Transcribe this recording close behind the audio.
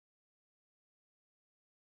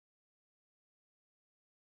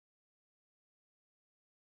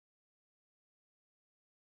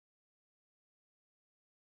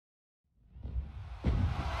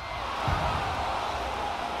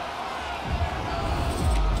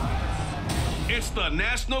It's the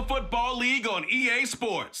National Football League on EA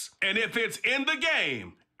Sports. And if it's in the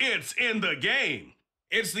game, it's in the game.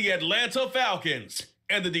 It's the Atlanta Falcons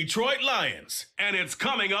and the Detroit Lions. And it's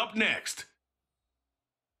coming up next.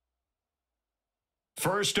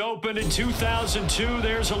 First opened in 2002,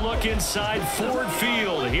 there's a look inside Ford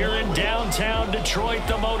Field here in downtown Detroit,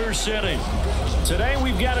 the Motor City. Today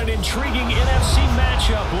we've got an intriguing NFC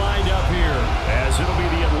matchup lined up here, as it'll be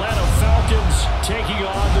the Atlanta Falcons taking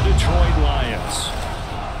on the Detroit Lions.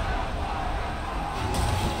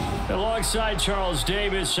 Alongside Charles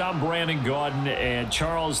Davis, I'm Brandon Gaudin, and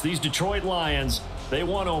Charles, these Detroit Lions, they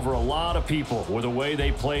won over a lot of people with the way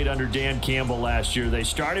they played under Dan Campbell last year. They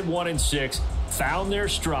started 1-6. Found their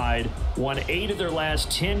stride, won 8 of their last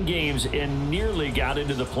 10 games, and nearly got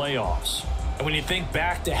into the playoffs. And when you think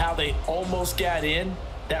back to how they almost got in,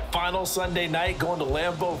 that final Sunday night going to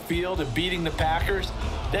Lambeau Field and beating the Packers,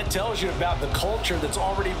 that tells you about the culture that's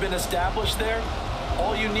already been established there.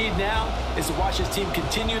 All you need now is to watch this team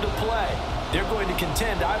continue to play. They're going to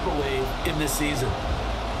contend, I believe, in this season.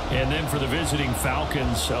 And then for the visiting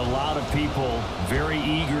Falcons, a lot of people very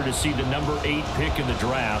eager to see the number 8 pick in the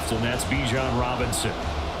draft, and that's Bijan Robinson.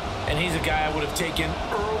 And he's a guy I would have taken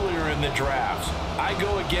earlier in the draft. I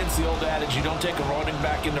go against the old adage, you don't take a running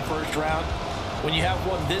back in the first round. When you have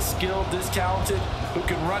one this skilled, this talented, who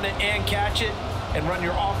can run it and catch it and run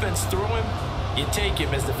your offense through him, you take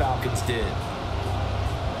him as the Falcons did.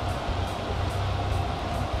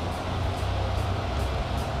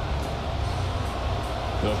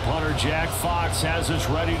 The punter, Jack Fox, has us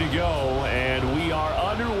ready to go, and we are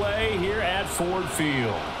underway here at Ford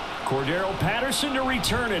Field. Cordero Patterson to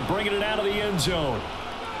return it, bringing it out of the end zone.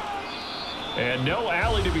 And no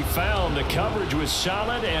alley to be found. The coverage was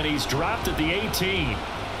solid, and he's dropped at the 18.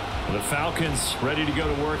 The Falcons ready to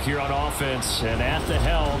go to work here on offense, and at the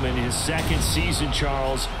helm in his second season,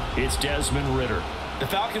 Charles, it's Desmond Ridder. The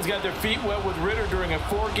Falcons got their feet wet with Ridder during a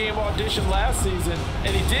 4-game audition last season,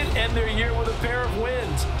 and he did end their year with a pair of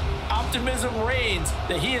wins. Optimism reigns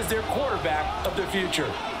that he is their quarterback of the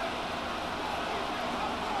future.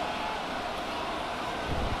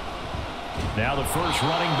 Now the first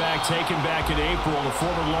running back taken back in April, the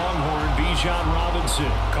former Longhorn, Bijan Robinson.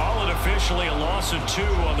 Call it officially a loss of 2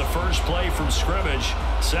 on the first play from scrimmage.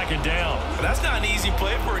 Second down. That's not an easy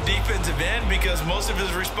play for a defensive end because most of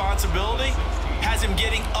his responsibility has him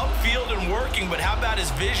getting upfield and working, but how about his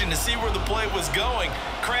vision to see where the play was going?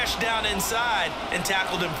 Crashed down inside and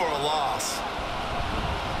tackled him for a loss.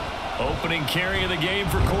 Opening carry of the game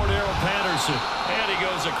for Cordero Patterson. And he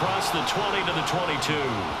goes across the 20 to the 22.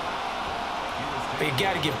 But you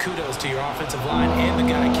got to give kudos to your offensive line and the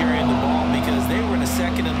guy carrying the ball because they were in a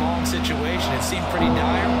second and long situation. It seemed pretty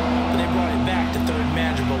dire, but they brought it back to third and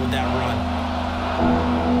manageable with that run.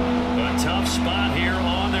 A tough spot here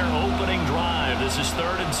on their opening drive. This is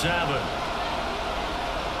 3rd and 7.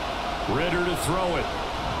 Ridder to throw it.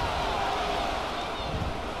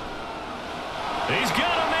 He's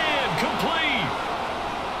got a man complete.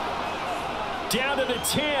 Down to the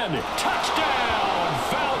 10. Touchdown,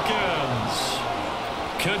 Falcons.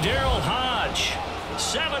 Kaderl Hodge,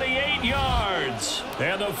 78 yards.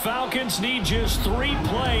 And the Falcons need just 3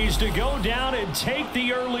 plays to go down and take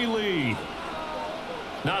the early lead.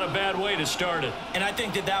 Not a bad way to start it. And I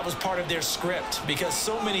think that that was part of their script because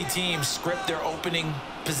so many teams script their opening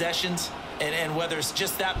possessions. And whether it's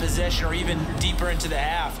just that possession or even deeper into the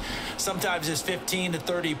half, sometimes it's 15 to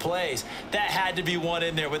 30 plays. That had to be one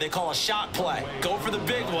in there where they call a shot play. Go for the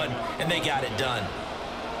big one, and they got it done.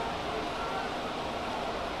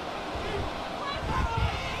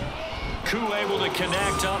 Koo able to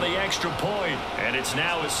connect on the extra point, and it's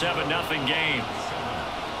now a 7-0 game.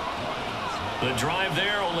 The drive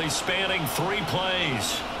there only spanning 3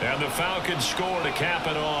 plays, and the Falcons score to cap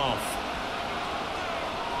it off.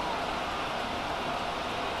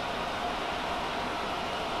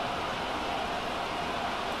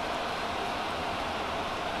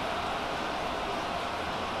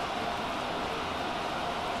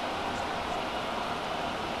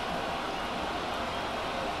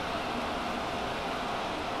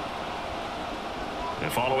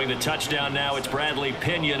 And following the touchdown now, it's Bradley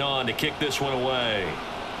Pinion on to kick this one away.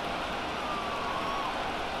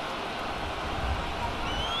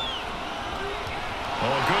 Oh,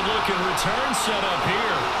 a good-looking return set up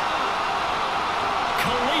here.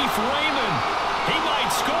 Khalif Raymond. He might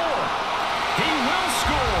score. He will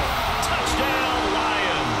score. Touchdown,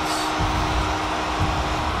 Lions.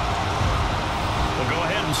 Well, go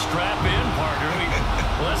ahead and strap in, partner.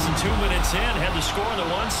 Well, that's Less than 2 minutes in, had the score on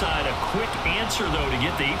the one side. A quick answer, though, to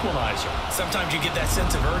get the equalizer. Sometimes you get that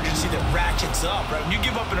sense of urgency that ratchets up, right? When you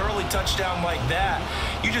give up an early touchdown like that,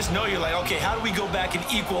 you just know you're like, okay, how do we go back and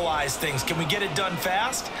equalize things? Can we get it done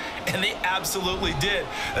fast? And they absolutely did.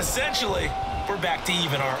 Essentially, we're back to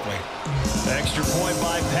even, aren't we? Extra point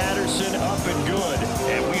by Patterson, up and good.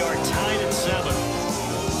 And we are tied at 7.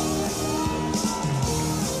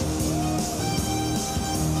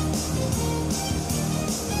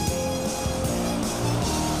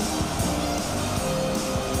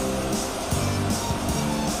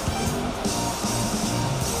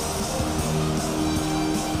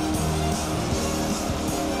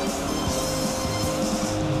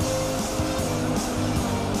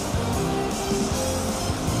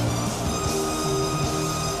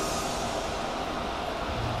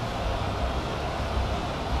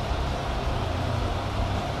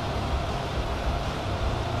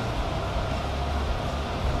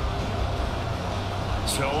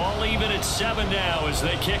 So all even at 7 now as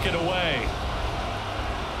they kick it away.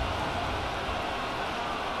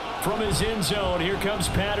 From his end zone, here comes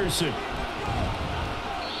Patterson.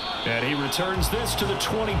 And he returns this to the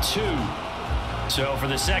 22. So for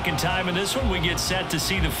the second time in this one, we get set to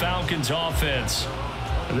see the Falcons offense.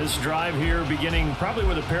 This drive here beginning probably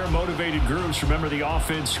with a pair of motivated groups. Remember, the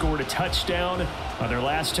offense scored a touchdown on their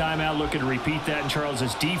last time out, looking to repeat that in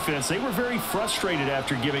Charles's defense. They were very frustrated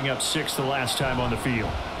after giving up 6 the last time on the field.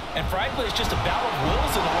 And frankly, it's just a battle of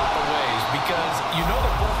wills in a lot of ways because you know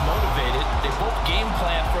they're both motivated. They both game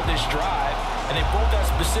plan for this drive, and they both have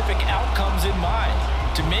specific outcomes in mind.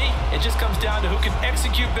 To me, it just comes down to who can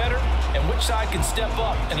execute better and which side can step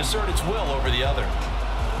up and assert its will over the other.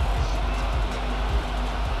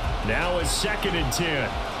 Now it's 2nd and 10.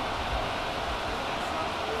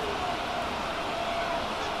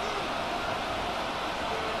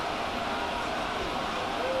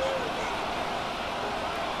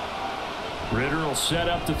 Ritter will set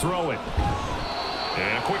up to throw it.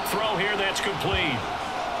 And a quick throw here, that's complete.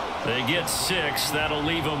 They get 6. That'll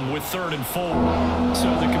leave them with 3rd and 4. So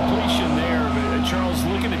the completion there, Charles,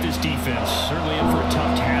 looking at this defense, certainly in for a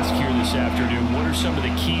tough task here this afternoon. What are some of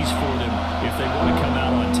the keys for them if they want to come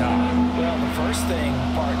out on top? Well, the first thing,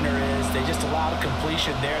 partner, is they just allow the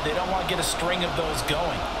completion there. They don't want to get a string of those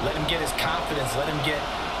going. Let him get his confidence. Let him get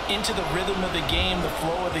into the rhythm of the game, the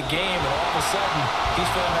flow of the game, and all of a sudden, he's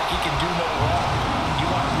feeling like he can do no wrong. You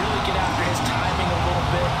want to really get after his timing a little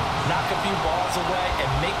bit, knock a few balls away, and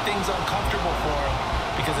make things uncomfortable for him.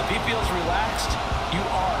 Because if he feels relaxed, you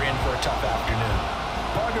are in for a tough afternoon.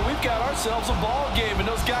 Partner, we've got ourselves a ball game, and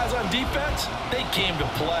those guys on defense, they came to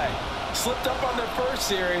play. Slipped up on their first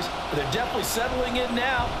series, but they're definitely settling in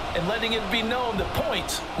now and letting it be known that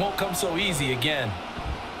points won't come so easy again.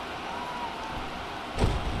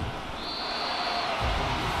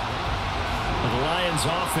 The Lions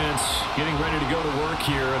offense getting ready to go to work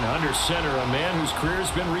here, and under center, a man whose career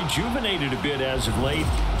has been rejuvenated a bit as of late.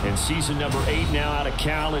 In season number 8 now out of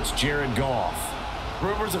Cal, it's Jared Goff.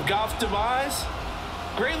 Rumors of Goff's demise?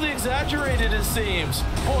 Greatly exaggerated, it seems.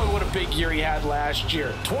 Boy, what a big year he had last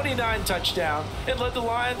year. 29 touchdowns and led the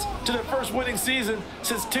Lions to their first winning season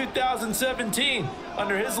since 2017.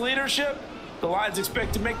 Under his leadership, the Lions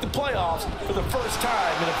expect to make the playoffs for the first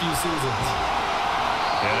time in a few seasons.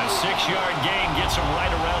 And a 6-yard gain gets him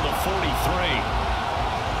right around the 43.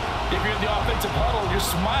 If you're in the offensive huddle, you're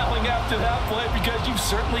smiling after that play because you've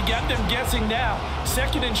certainly got them guessing now.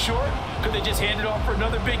 2nd and short, could they just hand it off for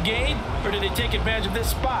another big gain? Or did they take advantage of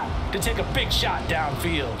this spot to take a big shot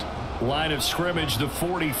downfield? Line of scrimmage, the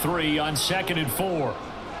 43 on 2nd and 4.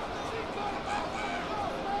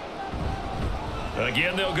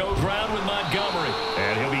 Again, they'll go ground with Montgomery.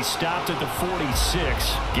 And he'll be stopped at the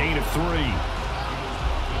 46, gain of 3.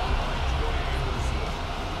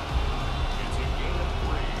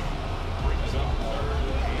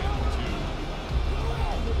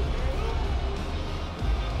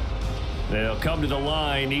 They'll come to the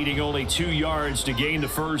line, needing only 2 yards to gain the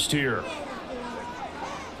first here.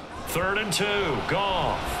 3rd and 2,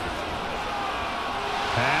 Goff.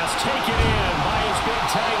 Pass taken in by his big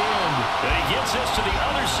tight end. And he gets this to the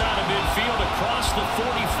other side of midfield across the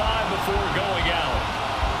 45 before going out.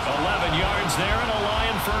 11 yards there and a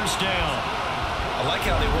Lion first down. I like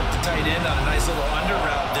how they work the tight end on a nice little under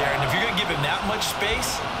route there. And if you're going to give him that much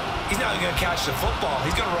space, he's not going to catch the football.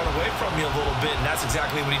 He's going to run away from you a little bit, and that's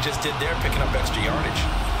exactly what he just did there, picking up extra yardage.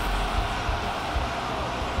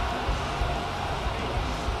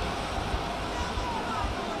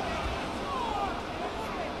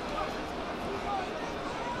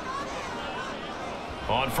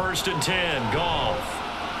 On 1st and 10, Goff.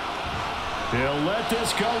 He'll let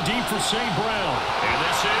this go deep for St. Brown. And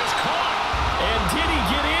this is caught. And did he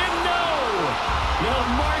get in? No.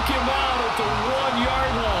 They'll mark him out at the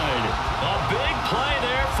 1-yard line. A big play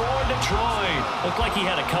there for Detroit. Looked like he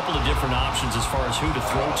had a couple of different options as far as who to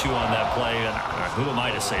throw to on that play. And who am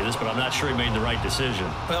I to say this, but I'm not sure he made the right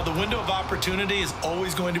decision. Well, the window of opportunity is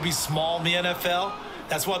always going to be small in the NFL.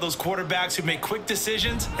 That's why those quarterbacks who make quick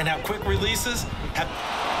decisions and have quick releases have...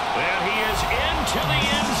 And he is into the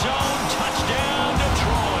end zone. Touchdown,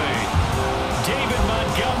 Detroit. David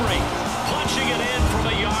Montgomery punching it in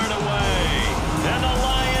from a yard away. And the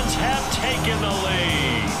Lions have taken the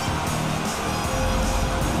lead.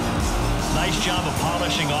 Nice job of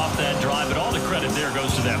polishing off that drive, but all the credit there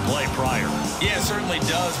goes to that play prior. Yeah, it certainly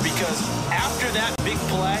does, because after that big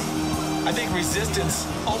play, I think resistance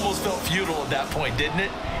almost felt futile at that point, didn't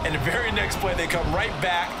it? And the very next play, they come right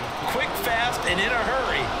back, quick, fast, and in a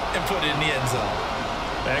hurry, and put it in the end zone.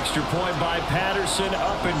 Extra point by Patterson,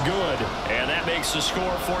 up and good. And that makes the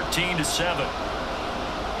score 14-7.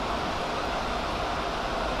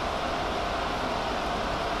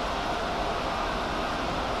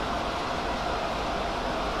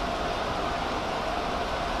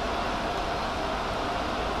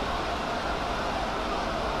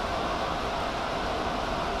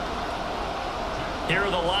 Here are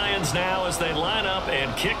the Lions now as they line up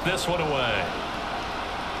and kick this one away.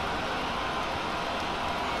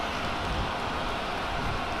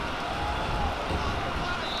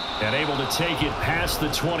 And able to take it past the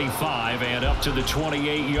 25 and up to the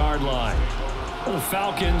 28-yard line. Well, the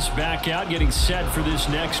Falcons back out, getting set for this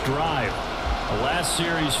next drive. The last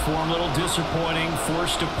series for them, a little disappointing,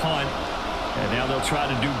 forced a punt. And now they'll try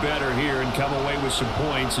to do better here and come away with some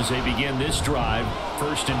points as they begin this drive,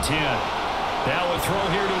 1st and 10. Now a throw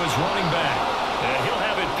here to his running back. And he'll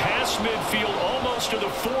have it past midfield almost to the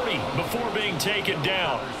 40 before being taken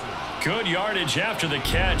down. Good yardage after the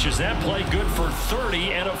catch. Is that play good for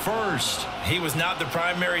 30 and a first? He was not the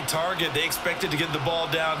primary target. They expected to get the ball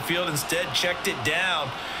downfield. Instead, checked it down.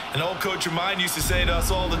 An old coach of mine used to say to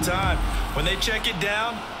us all the time, when they check it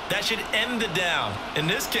down, that should end the down. In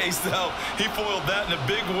this case, though, he foiled that in a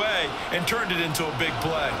big way and turned it into a big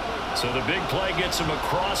play. So the big play gets him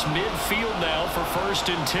across midfield now for 1st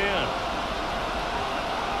and 10.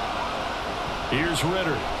 Here's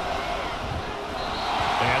Ritter.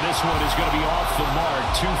 And this one is going to be off the mark,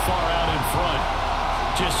 too far out in front.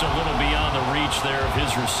 Just a little beyond the reach there of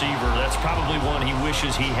his receiver. That's probably one he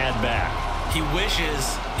wishes he had back. He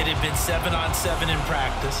wishes it had been 7-on-7 in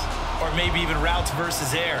practice, or maybe even routes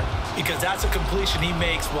versus air, because that's a completion he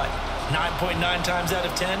makes, what, 9.9 times out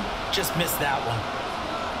of 10? Just missed that one.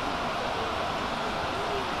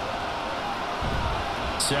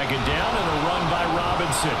 Second down and a run by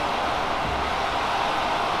Robinson.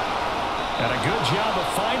 And a good job of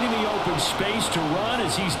finding the open space to run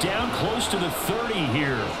as he's down close to the 30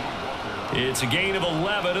 here. It's a gain of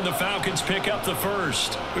 11, and the Falcons pick up the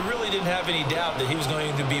first. We really didn't have any doubt that he was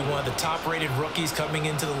going to be one of the top-rated rookies coming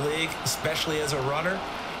into the league, especially as a runner.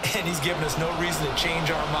 And he's given us no reason to change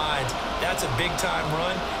our minds. That's a big-time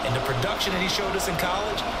run, and the production that he showed us in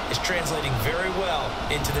college is translating very well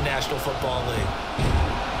into the National Football League.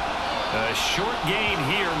 A short gain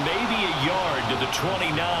here, maybe a yard to the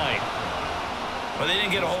 29. Well, they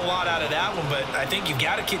didn't get a whole lot out of that one, but I think you've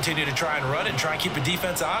got to continue to try and run it and try and keep the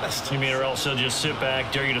defense honest. You mean or else they'll just sit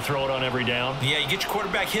back, dare you to throw it on every down? Yeah, you get your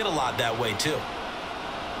quarterback hit a lot that way, too.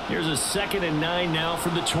 Here's a 2nd and 9 now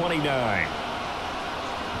from the 29.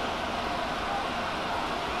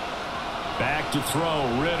 Back to throw,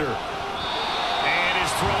 Ritter. And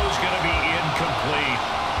his throw's going to be incomplete.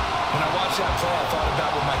 When I watched that play, I thought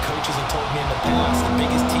about what my coaches have told me in the past. The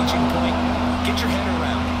biggest teaching point, get your head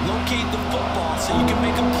around. Locate the football so you can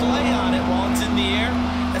make a play on it while it's in the air.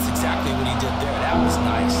 That's exactly what he did there. That was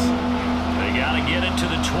nice. They got to get it to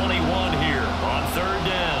the 21 here on 3rd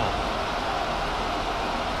down.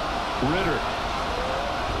 Ritter.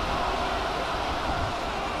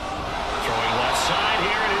 Throwing left side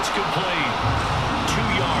here, and it's complete. 2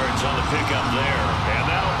 yards on the pickup there. And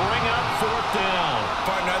that'll bring up 4th down.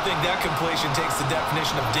 Partner, I think that completion takes the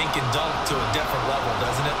definition of dink and dunk to a different level,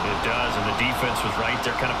 doesn't it? It does, and the defense was right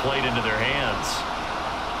there, kind of played into their hands.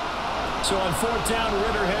 So on 4th down,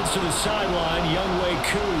 Ritter heads to the sideline. Younghoe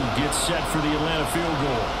Koo gets set for the Atlanta field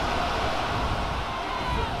goal.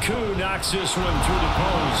 Koo knocks this one through the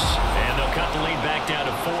post, and they'll cut the lead back down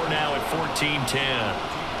to 4 now at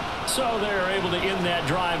 14-10. So they're able to end that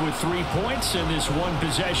drive with 3 points in this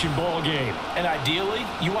one-possession ball game. And ideally,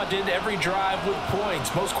 you want to end every drive with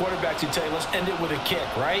points. Most quarterbacks would tell you, let's end it with a kick,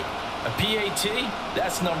 right? A PAT,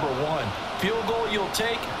 that's number one. Field goal you'll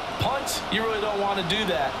take. Punts, you really don't want to do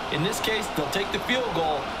that. In this case, they'll take the field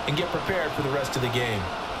goal and get prepared for the rest of the game.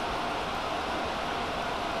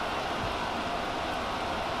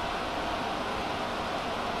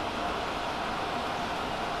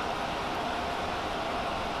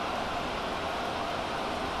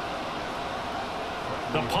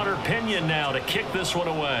 The punter Pinion now to kick this one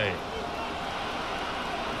away.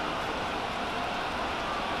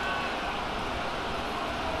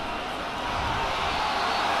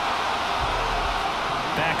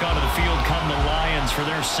 Back onto the field come the Lions for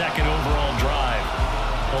their second overall drive.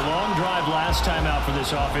 A long drive last time out for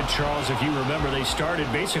this offense, Charles. If you remember, they started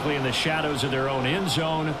basically in the shadows of their own end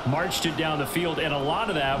zone, marched it down the field, and a lot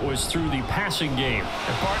of that was through the passing game.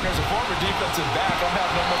 And partners, a former defensive back, I'm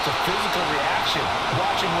having almost a physical reaction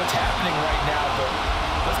watching what's happening right now. But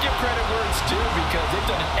let's give credit where it's due because they've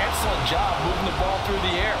done an excellent job moving the ball through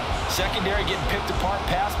the air. Secondary getting picked apart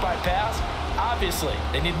pass by pass. Obviously,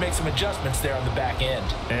 they need to make some adjustments there on the back end.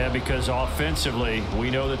 And because offensively,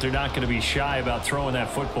 we know that they're not going to be shy about throwing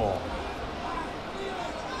that football.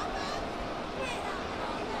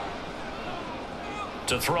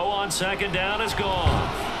 To throw on second down is gone.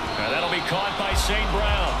 And that'll be caught by St.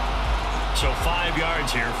 Brown. So 5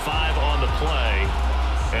 yards here, 5 on the play.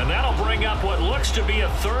 And that'll bring up what looks to be a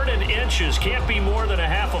 3rd and inches. Can't be more than a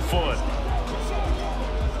half a foot.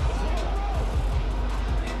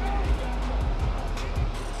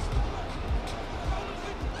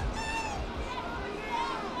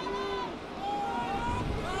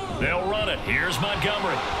 They'll run it. Here's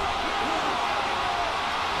Montgomery.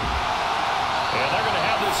 And they're going to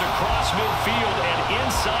have this across midfield and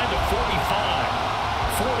inside the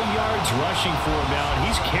 45. 40 yards rushing for him now, and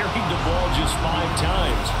he's carried the ball just 5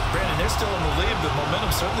 times. Brandon, they're still in the lead, but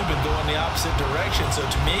momentum's certainly been going the opposite direction. So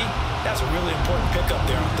to me, that's a really important pickup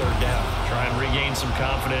there on 3rd down. Try and regain some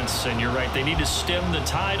confidence, and you're right. They need to stem the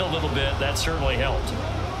tide a little bit. That certainly helped.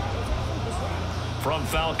 From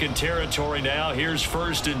Falcon territory now, here's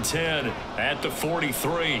 1st and 10 at the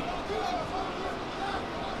 43.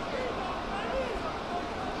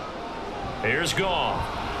 Here's Goff.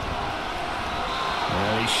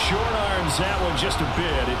 And he short arms that one just a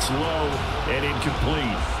bit. It's low and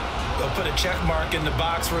incomplete. They'll put a check mark in the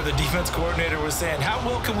box where the defense coordinator was saying, how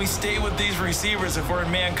well can we stay with these receivers if we're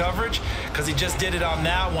in man coverage? Because he just did it on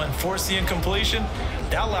that one, forced the incompletion.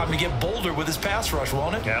 That'll allow him to get bolder with his pass rush,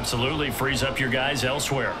 won't it? Absolutely. Frees up your guys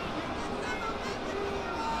elsewhere.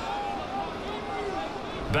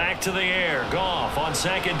 Back to the air. Goff on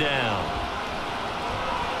 2nd down.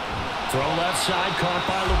 Throw left side, caught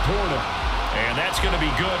by Laporta. And that's going to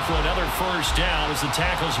be good for another 1st down as the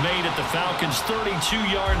tackle's made at the Falcons'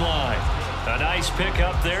 32-yard line. A nice pick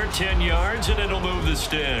up there, 10 yards, and it'll move the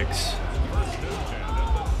sticks.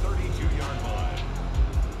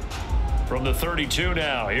 From the 32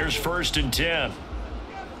 now, here's 1st and 10.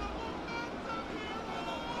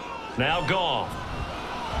 Now Goff.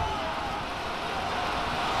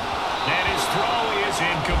 And his throw is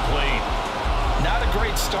incomplete. Not a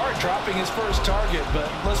great start dropping his first target, but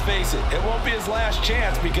let's face it, it won't be his last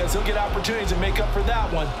chance because he'll get opportunities to make up for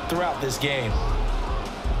that one throughout this game.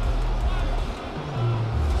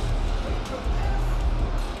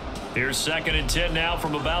 Here's 2nd and 10 now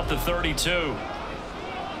from about the 32.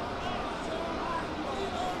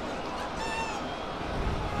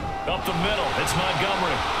 Up the middle, it's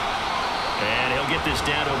Montgomery. And he'll get this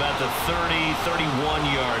down to about the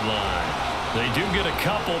 31-yard line. They do get a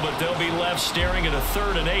couple, but they'll be left staring at a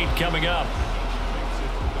 3rd and 8 coming up.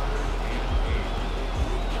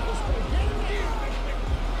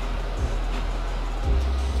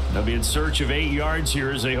 They'll be in search of 8 yards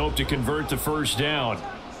here as they hope to convert the 1st down.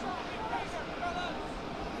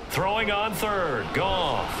 Throwing on 3rd,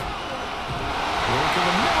 Goff. Work in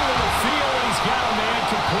the middle of the field, he's got a man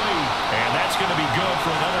complete. And that's going to be good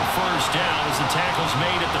for another 1st down as the tackle's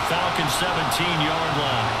made at the Falcons' 17-yard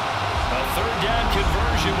line. A 3rd down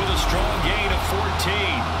conversion with a strong gain of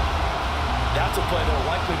 14. That's a play that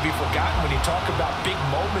will likely be forgotten when you talk about big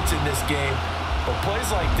moments in this game. But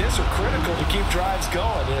plays like this are critical to keep drives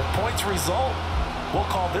going. And if points result, we'll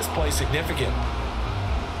call this play significant.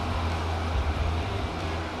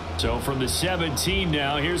 So from the 17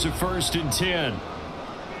 now, here's a 1st and 10.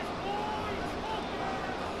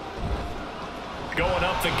 Going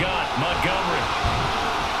up the gut, Montgomery.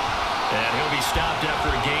 And he'll be stopped after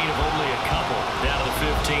a gain of only a couple down to the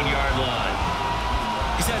 15-yard line.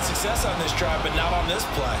 He's had success on this drive, but not on this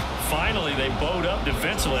play. Finally, they bowed up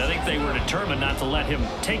defensively. I think they were determined not to let him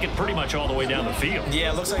take it pretty much all the way down the field.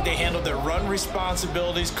 Yeah, it looks like they handled their run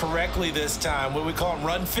responsibilities correctly this time. What we call them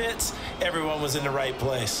run fits, everyone was in the right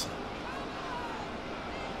place.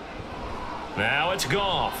 Now it's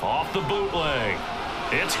Goff off the bootleg.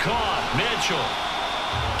 It's caught. Mitchell.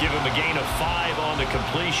 Give him a gain of 5 on the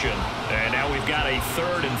completion. And now we've got a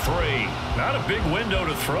 3rd and 3. Not a big window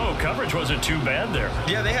to throw. Coverage wasn't too bad there.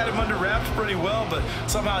 Yeah, they had him under wraps pretty well, but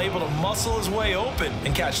somehow able to muscle his way open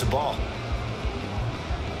and catch the ball.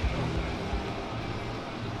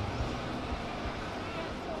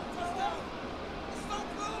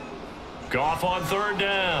 Goff on 3rd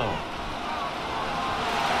down.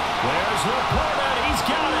 There's Laporta. He's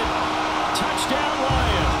got it. Touchdown,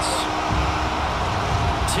 Lions.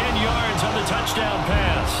 10 yards on the touchdown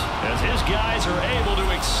pass as his guys are able to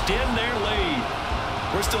extend their lead.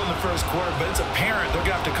 We're still in the first quarter, but it's apparent they're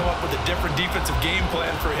going to have to come up with a different defensive game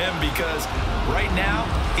plan for him because right now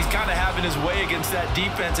he's kind of having his way against that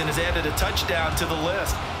defense and has added a touchdown to the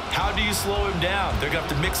list. How do you slow him down? They're going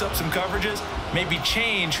to have to mix up some coverages, maybe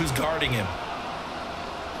change who's guarding him.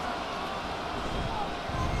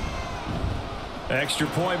 Extra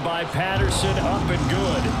point by Patterson, up and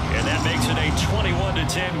good. And that makes it a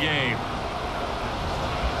 21-10 game.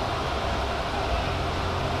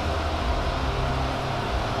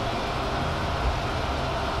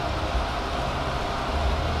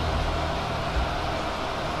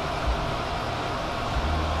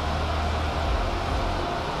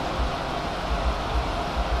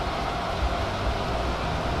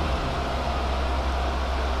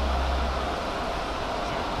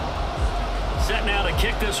 Set now to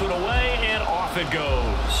kick this one away, and off it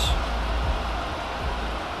goes.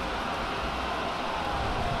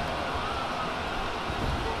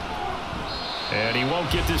 And he won't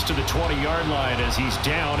get this to the 20-yard line as he's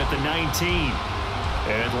down at the 19.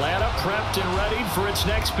 Atlanta prepped and ready for its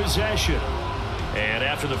next possession. And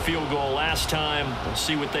after the field goal last time, we'll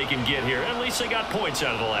see what they can get here. At least they got points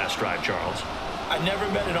out of the last drive, Charles. I never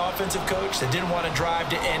met an offensive coach that didn't want to drive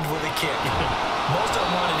to end with a kick. Most of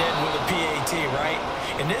them wanted to end with a PAT, right?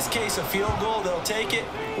 In this case, a field goal, they'll take it.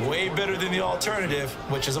 Way better than the alternative,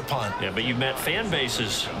 which is a punt. Yeah, but you've met fan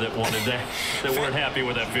bases that wanted that, that weren't happy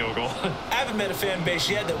with that field goal. I haven't met a fan base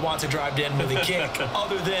yet that wants to drive to end with a kick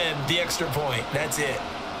other than the extra point. That's it.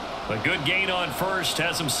 A good gain on first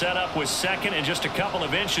has him set up with second and just a couple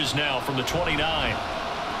of inches now from the 29.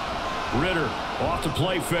 Ritter off the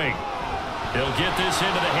play fake. He'll get this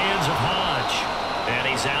into the hands of Hodge. And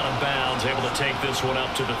he's out of bounds, able to take this one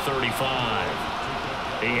up to the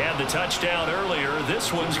 35. He had the touchdown earlier.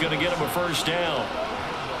 This one's going to get him a first down.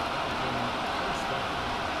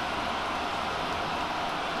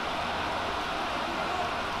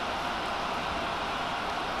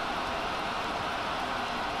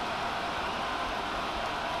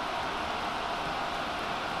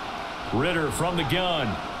 Ritter from the gun.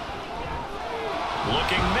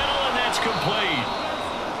 Looking middle, and that's complete.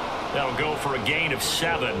 That'll go for a gain of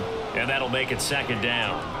 7, and that'll make it second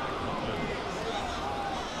down.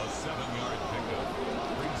 A 7-yard pickup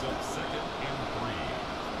brings up 2nd and 3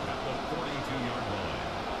 at the 42-yard line.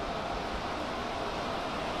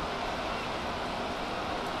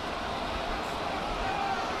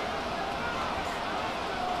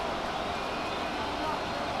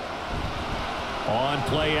 On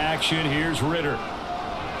play action, here's Ritter.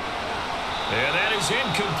 And that is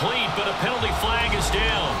incomplete, but a penalty flag is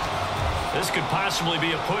down. This could possibly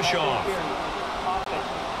be a push-off.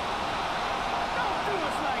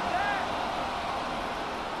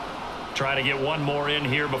 Try to get one more in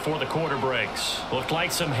here before the quarter breaks. Looked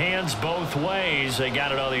like some hands both ways. They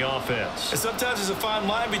got it on the offense. And sometimes there's a fine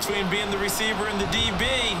line between being the receiver and the DB,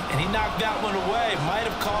 and he knocked that one away. Might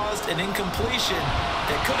have caused an incompletion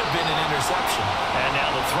that could have been an interception. And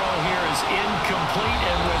now the throw here is incomplete,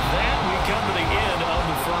 and with that, we come to the end of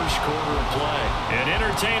the first quarter of play. An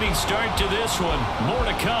entertaining start to this one. More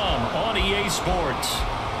to come on EA Sports.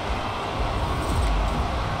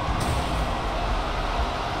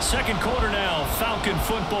 Second quarter now, Falcon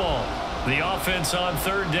football. The offense on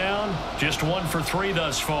 3rd down, just 1 for 3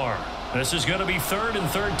 thus far. This is going to be 3rd and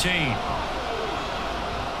 13. A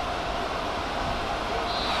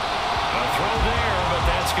throw there, but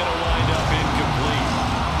that's going to wind up incomplete.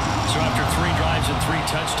 So after 3 drives and 3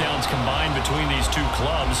 touchdowns combined between these two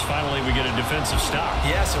clubs, finally we get a defensive stop.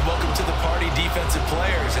 Yes, and welcome to the party, defensive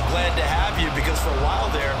players. And glad to have you because for a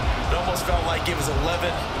while there, it almost felt like it was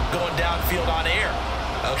 11 going downfield on air.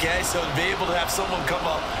 Okay, so to be able to have someone come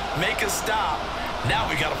up, make a stop, now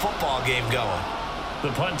we got a football game going.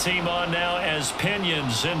 The punt team on now as Pinion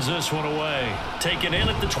sends this one away. Taken in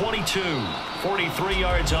at the 22. 43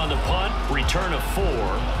 yards on the punt, return of 4,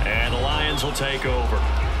 and the Lions will take over.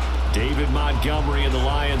 David Montgomery and the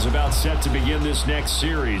Lions about set to begin this next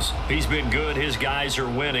series. He's been good. His guys are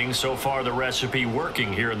winning. So far, the recipe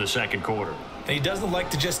working here in the second quarter. and he doesn't like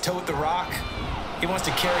to just tote the rock. He wants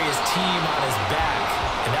to carry his team on his back,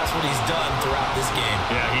 and that's what he's done throughout this game.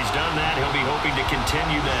 Yeah, he's done that. He'll be hoping to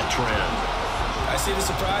continue that trend. I see the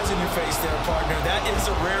surprise in your face there, partner. That is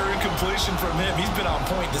a rare incompletion from him. He's been on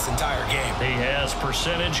point this entire game. He has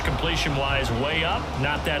percentage completion-wise way up.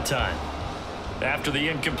 Not that time. After the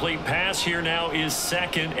incomplete pass, here now is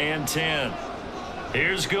 2nd and 10.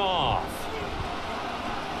 Here's Goff.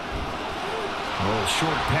 Oh,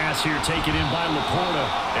 short pass here taken in by Laporta.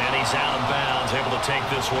 And he's out of bounds, able to take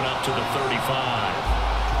this one up to the 35.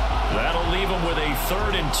 That'll leave them with a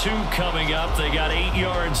 3rd and 2 coming up. They got 8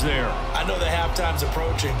 yards there. I know the halftime's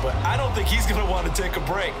approaching, but I don't think he's going to want to take a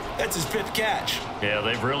break. That's his 5th catch. Yeah,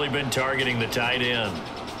 they've really been targeting the tight end.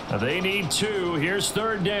 They need 2. Here's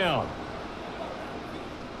 3rd down.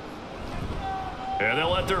 And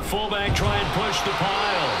they'll let their fullback try and push the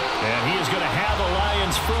pile. And he is going to have the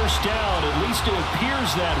Lions first down. At least it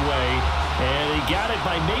appears that way. And he got it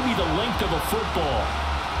by maybe the length of a football.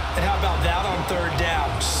 And how about that on 3rd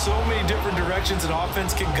down? So many different directions an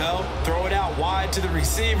offense can go. Throw it out wide to the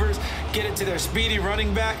receivers, get it to their speedy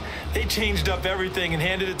running back. They changed up everything and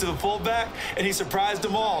handed it to the fullback, and he surprised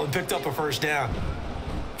them all and picked up a first down.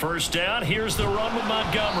 First down, here's the run with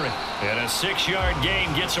Montgomery. And a 6-yard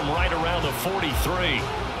gain gets him right around the 43.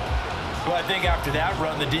 Well, I think after that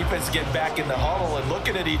run, the defense is getting back in the huddle and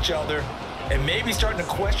looking at each other and maybe starting to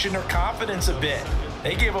question their confidence a bit.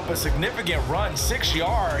 They gave up a significant run, 6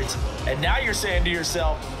 yards, and now you're saying to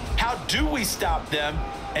yourself, how do we stop them,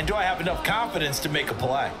 and do I have enough confidence to make a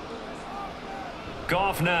play?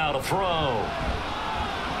 Goff now to throw.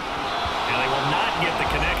 And they will not get the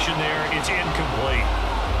connection there. It's incomplete.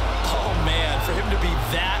 Oh, man, for him to be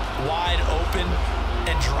that wide open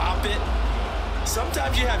and drop it.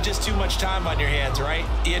 Sometimes you have just too much time on your hands, right?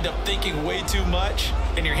 You end up thinking way too much,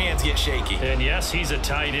 and your hands get shaky. And yes, he's a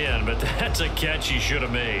tight end, but that's a catch he should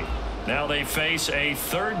have made. Now they face a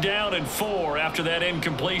 3rd down and 4 after that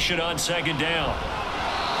incompletion on 2nd down.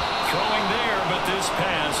 Throwing there, but this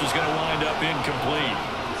pass is going to wind up incomplete.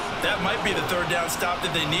 That might be the 3rd down stop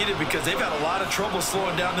that they needed because they've had a lot of trouble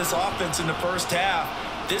slowing down this offense in the first half.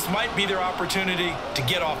 This might be their opportunity to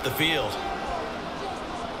get off the field.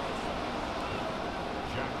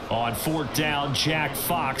 On 4th down, Jack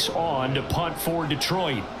Fox on to punt for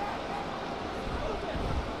Detroit.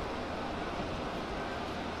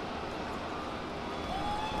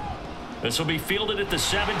 This will be fielded at the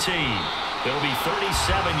 17. It'll be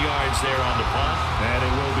 37 yards there on the punt. And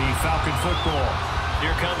it will be Falcon football.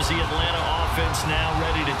 Here comes the Atlanta offense now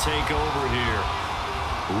ready to take over here.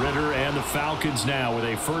 Ritter and the Falcons now with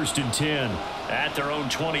a 1st and 10 at their own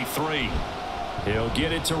 23. He'll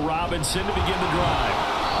get it to Robinson to begin the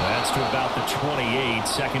drive. That's to about the 28.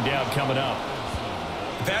 2nd down coming up.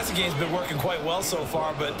 The passing game's been working quite well so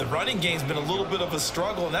far, but the running game's been a little bit of a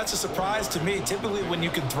struggle, and that's a surprise to me. Typically, when you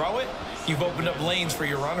can throw it, you've opened up lanes for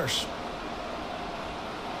your runners.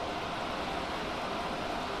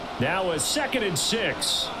 Now a 2nd and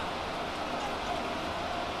 6.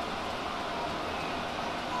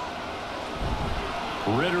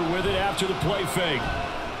 Ritter with it after the play fake.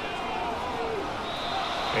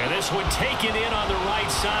 And this one taken in on the right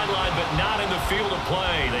sideline, but not in the field of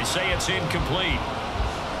play. They say it's incomplete.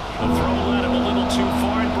 The throw led him a little too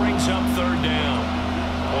far and brings up 3rd down.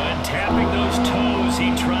 When tapping those toes,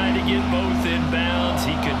 he tried to get both in bounds.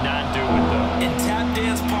 He could not do it, though. In tap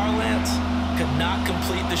dance parlance, could not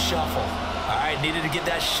complete the shuffle. All right, needed to get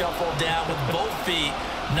that shuffle down with both feet,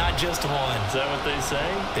 not just one. Is that what they say?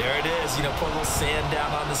 There it is. You know, put a little sand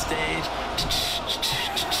down on the stage.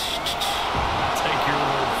 Take your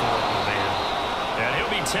word for it, man. And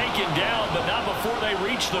he'll be taken down, but not before they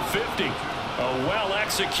reach the 50. A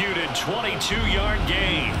well-executed 22-yard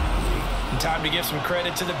gain. Time to give some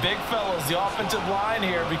credit to the big fellas, the offensive line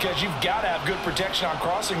here, because you've got to have good protection on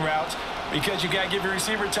crossing routes because you've got to give your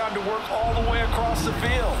receiver time to work all the way across the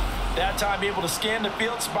field. That time, be able to scan the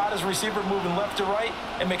field, spot his receiver moving left to right,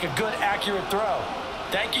 and make a good, accurate throw.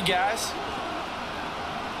 Thank you, guys.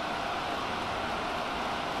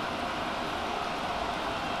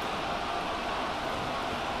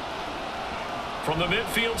 From the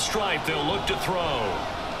midfield stripe, they'll look to throw.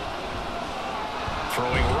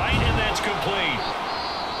 Throwing right, and that's complete.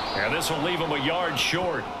 And this will leave him a yard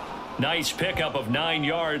short. Nice pickup of 9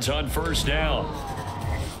 yards on 1st down.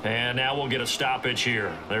 And now we'll get a stoppage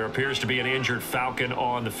here. There appears to be an injured Falcon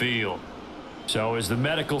on the field. So as the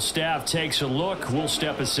medical staff takes a look, we'll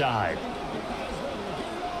step aside.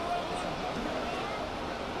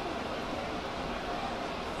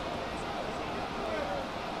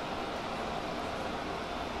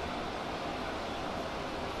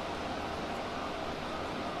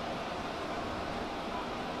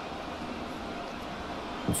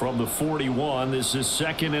 From the 41, this is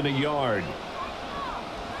 2nd and a yard.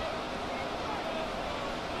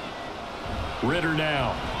 Ritter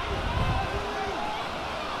now.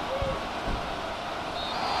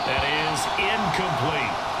 That is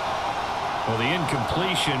incomplete. Well, the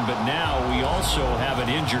incompletion, but now we also have an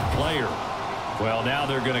injured player. Well, now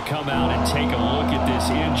they're going to come out and take a look at this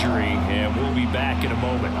injury, and we'll be back in a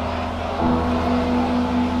moment.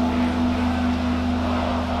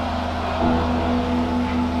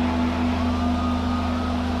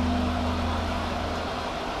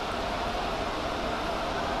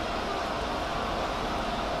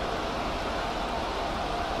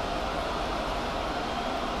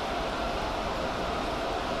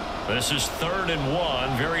 This is 3rd and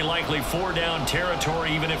 1. Very likely 4-down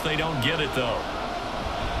territory, even if they don't get it, though.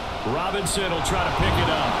 Robinson will try to pick it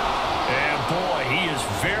up. And, boy, he is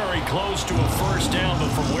very close to a first down, but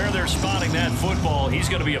from where they're spotting that football, he's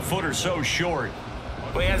going to be a foot or so short.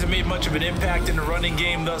 Well, he hasn't made much of an impact in the running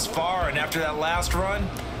game thus far, and after that last run,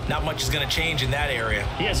 not much is going to change in that area.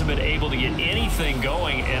 He hasn't been able to get anything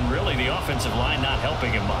going, and really the offensive line not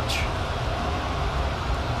helping him much.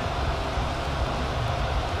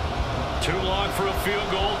 Too long for a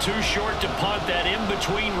field goal, too short to punt. That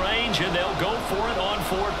in-between range, and they'll go for it on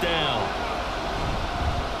 4th down.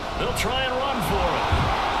 They'll try and run for it.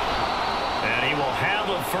 And he will have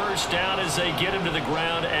a first down as they get him to the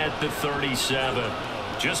ground at the 37.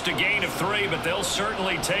 Just a gain of 3, but they'll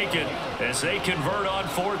certainly take it as they convert on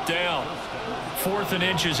 4th down. 4th and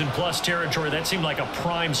inches in plus territory. That seemed like a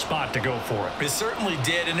prime spot to go for it. It certainly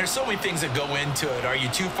did, and there's so many things that go into it. Are you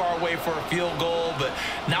too far away for a field goal, but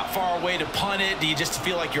not far away to punt it? Do you just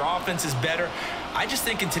feel like your offense is better? I just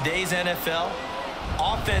think in today's NFL,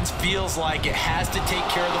 offense feels like it has to take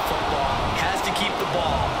care of the football, has to keep the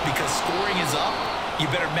ball, because scoring is up. You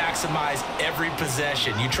better maximize every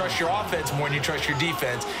possession. You trust your offense more than you trust your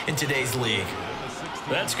defense in today's league.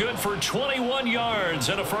 That's good for 21 yards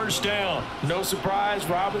and a first down. No surprise,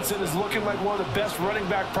 Robinson is looking like one of the best running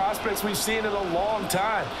back prospects we've seen in a long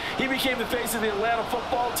time. He became the face of the Atlanta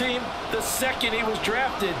football team the second he was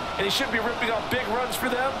drafted, and he should be ripping off big runs for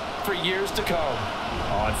them for years to come.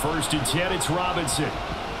 On 1st and 10, it's Robinson.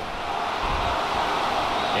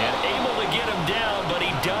 And able to get him down, but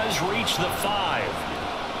he does reach the 5.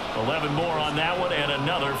 11 more on that one, and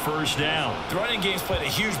another first down. The running game's played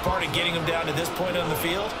a huge part in getting him down to this point on the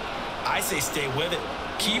field. I say stay with it.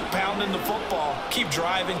 Keep pounding the football. Keep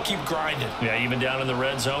driving. Keep grinding. Yeah, even down in the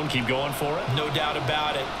red zone, keep going for it. No doubt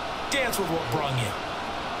about it. Dance with what brung you.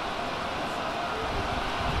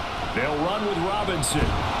 They'll run with Robinson.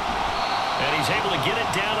 And he's able to get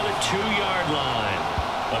it down to the 2-yard line.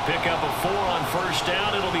 A pickup of 4 on first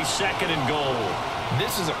down. It'll be 2nd and goal.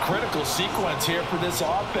 This is a critical sequence here for this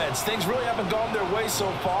offense. Things really haven't gone their way so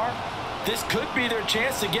far. This could be their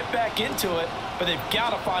chance to get back into it, but they've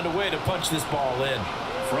got to find a way to punch this ball in.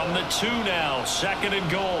 From the 2 now, 2nd and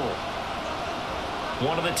goal.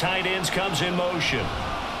 One of the tight ends comes in motion.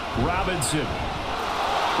 Robinson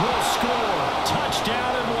will score.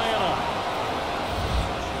 Touchdown, Atlanta.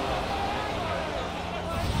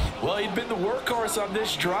 Well, he'd been the workhorse on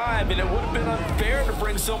this drive, and it would have been unfair to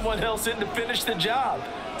bring someone else in to finish the job.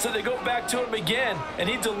 So they go back to him again, and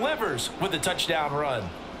he delivers with a touchdown run.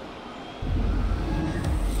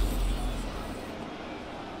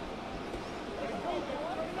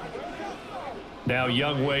 Now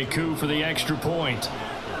Younghoe Koo for the extra point.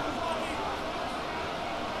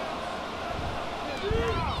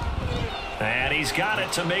 And he's got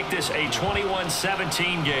it to make this a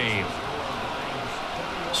 21-17 game.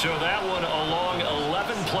 So that one a long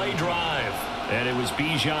 11-play drive. And it was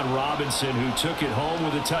Bijan Robinson who took it home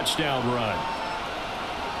with a touchdown run.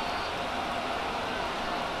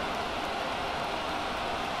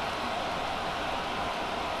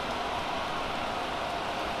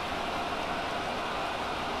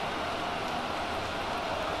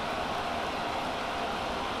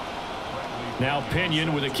 Now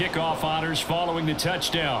Pinion with the kickoff honors following the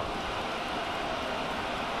touchdown.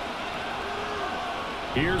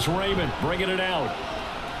 Here's Raymond bringing it out.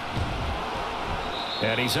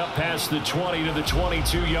 And he's up past the 20 to the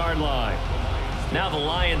 22-yard line. Now the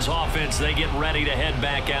Lions offense, they get ready to head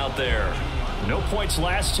back out there. No points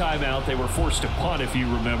last time out. They were forced to punt, if you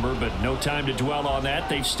remember, but no time to dwell on that.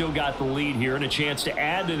 They've still got the lead here and a chance to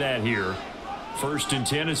add to that here. 1st and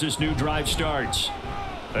 10 as this new drive starts.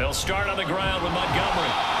 They'll start on the ground with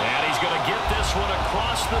Montgomery. And he's going to get this one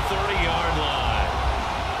across the 30-yard line.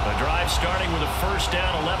 The drive starting with a first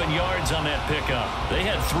down, 11 yards on that pickup. They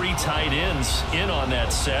had 3 tight ends in on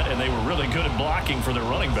that set, and they were really good at blocking for their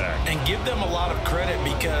running back. And give them a lot of credit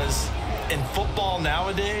because in football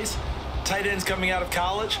nowadays, Tight ends coming out of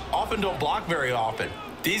college often don't block very often.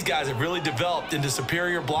 These guys have really developed into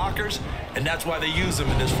superior blockers, and that's why they use them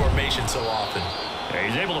in this formation so often. Yeah,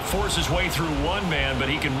 he's able to force his way through one man, but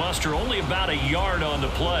he can muster only about a yard on the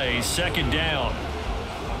play. Second down.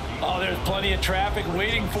 Oh, there's plenty of traffic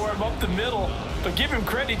waiting for him up the middle. But give him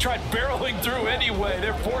credit, he tried barreling through anyway.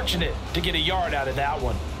 They're fortunate to get a yard out of that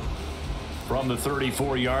one. From the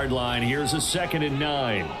 34-yard line, here's a 2nd and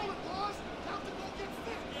 9.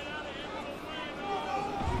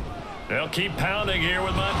 They'll keep pounding here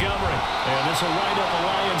with Montgomery. And this will wind up the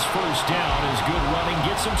Lions' first down as good running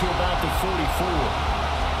gets them to about the 44.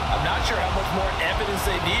 I'm not sure how much more evidence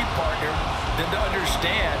they need, partner, than to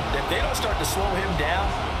understand that if they don't start to slow him down,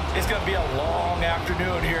 it's going to be a long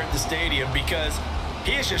afternoon here at the stadium because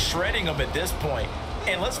he is just shredding them at this point.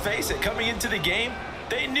 And let's face it, coming into the game,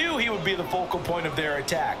 they knew he would be the focal point of their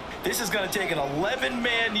attack. This is going to take an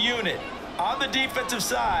 11-man unit on the defensive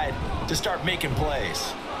side to start making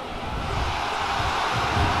plays.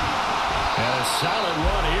 And a solid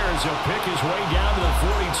run here as he'll pick his way down to the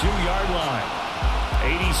 42-yard line.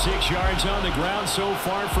 86 yards on the ground so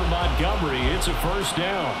far for Montgomery. It's a first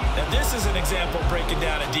down. Now this is an example of breaking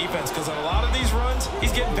down a defense because on a lot of these runs,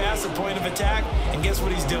 he's getting past the point of attack, and guess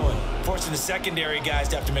what he's doing? Forcing the secondary guys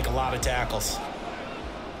to have to make a lot of tackles.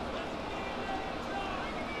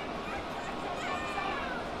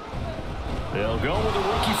 They'll go with a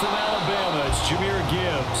rookie from Alabama. It's Jahmyr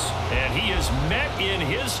Gibbs. And he is met in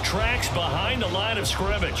his tracks behind the line of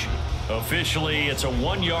scrimmage. Officially, it's a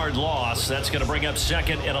 1-yard loss. That's going to bring up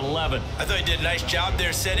 2nd and 11. I thought he did a nice job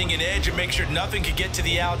there setting an edge and make sure nothing could get to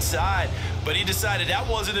the outside. But he decided that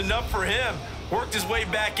wasn't enough for him. Worked his way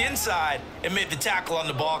back inside and made the tackle on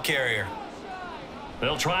the ball carrier.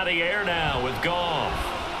 They'll try the air now with Goff.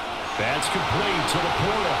 That's complete to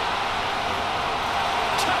Laporta.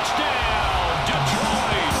 Touchdown,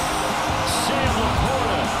 Detroit. Sam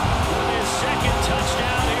Laporta with his 2nd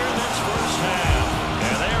touchdown here in this first half.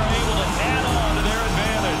 And they are able to add on to their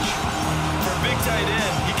advantage. For a big tight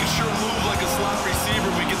end, he can sure move like a slot receiver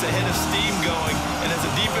when he gets a head of steam going. And as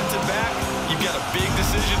a defensive back, you've got a big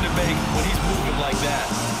decision to make when he's moving like that.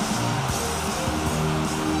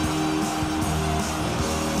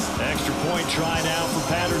 Extra point try now for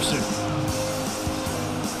Patterson.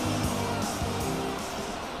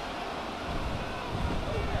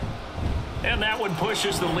 And that one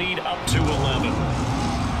pushes the lead up to 11.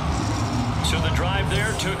 So the drive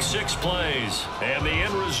there took 6 plays. And the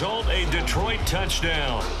end result, a Detroit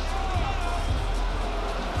touchdown.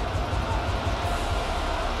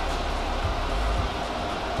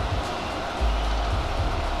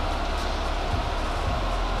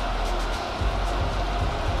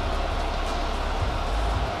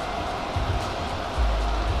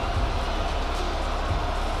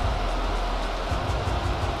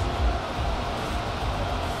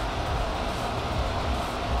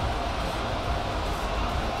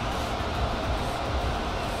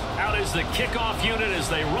 Is the kickoff unit as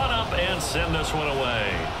they run up and send this one away.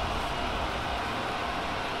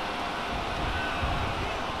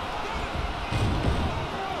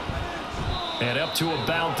 And up to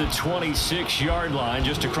about the 26-yard line,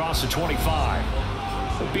 just across the 25.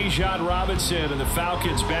 Bijan Robinson and the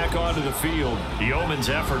Falcons back onto the field. Yeoman's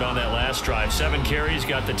effort on that last drive. 7 carries,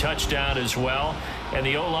 got the touchdown as well. And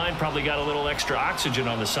the O-line probably got a little extra oxygen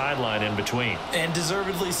on the sideline in between. And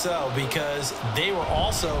deservedly so, because they were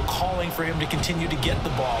also calling for him to continue to get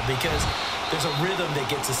the ball because there's a rhythm that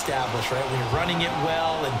gets established, right? When you're running it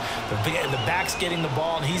well and the back's getting the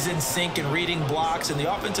ball and he's in sync and reading blocks and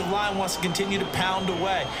the offensive line wants to continue to pound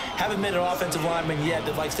away. Haven't met an offensive lineman yet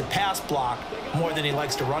that likes to pass block more than he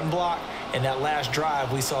likes to run block. And that last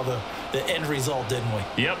drive, we saw the end result, didn't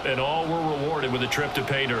we? Yep, and all were rewarded with a trip to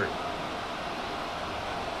pay dirt.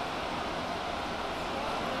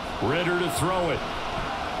 Ritter to throw it.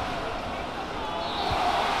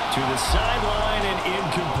 To the sideline and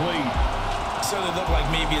incomplete. Certainly looked like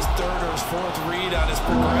maybe his 3rd or his 4th read on his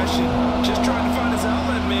progression. Just trying to find his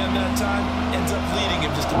outlet man that time. Ends up leading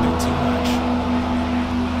him just a bit too much.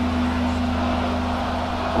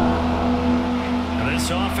 This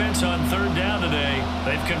offense on 3rd down today,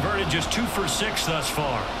 they've converted just 2 for 6 thus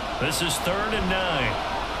far. This is 3rd and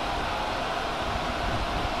 9.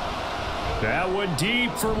 That one deep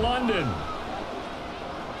for London.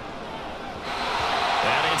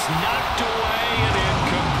 And it's knocked away and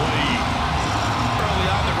incomplete. Early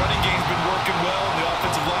on, the running game's been working well, and the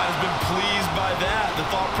offensive line has been pleased by that. The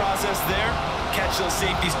thought process there, catch those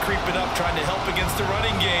safeties creeping up, trying to help against the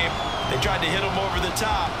running game. They tried to hit them over the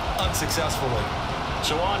top, unsuccessfully.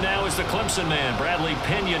 So on now is the Clemson man, Bradley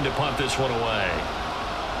Pinion, to punt this one away.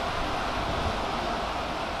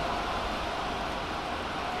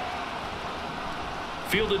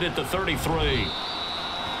 Fielded at the 33.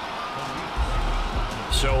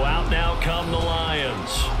 So out now come the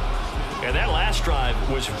Lions. And that last drive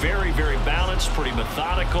was very, very balanced, pretty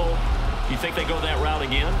methodical. You think they go that route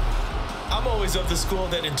again? I'm always of the school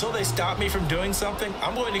that until they stop me from doing something,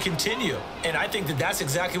 I'm going to continue. And I think that that's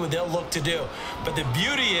exactly what they'll look to do. But the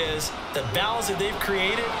beauty is the balance that they've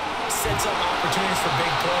created sets up opportunities for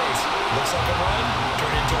big plays. Looks like a run,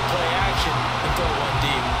 turn into a play action, and throw one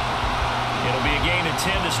deep. It'll be a gain of 10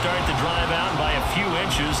 to start the drive out, and by a few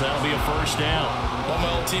inches, that'll be a first down. One of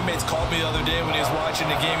my old teammates called me the other day when he was watching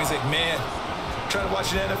the game. He's like, man, trying to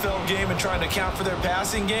watch an NFL game and trying to account for their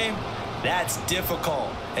passing game, that's difficult.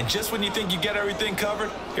 And just when you think you get everything covered,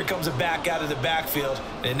 here comes a back out of the backfield.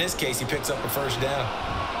 And in this case, he picks up a first down.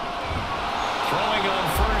 Throwing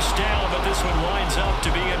on first down, but this one lines up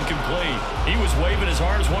to be incomplete. He was waving his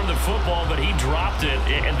arms, wanted the football, but he dropped it.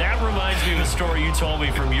 And that reminds me of a story you told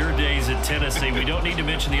me from your days at Tennessee. We don't need to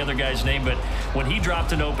mention the other guy's name, but when he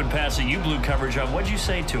dropped an open pass that you blew coverage on, what'd you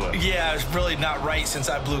say to him? Yeah, it's really not right since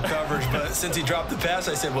I blew coverage, but since he dropped the pass,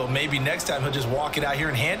 I said, well, maybe next time he'll just walk it out here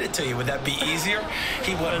and hand it to you. Would that be easier?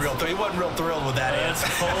 He wasn't real thrilled with that answer.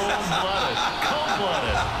 That's cold-blooded.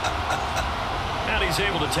 Cold-blooded. And he's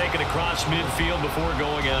able to take it across midfield before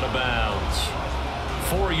going out of bounds.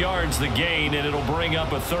 4 yards the gain, and it'll bring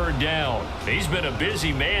up a third down. He's been a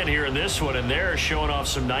busy man here in this one, and they're showing off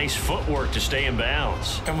some nice footwork to stay in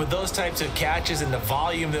bounds. And with those types of catches and the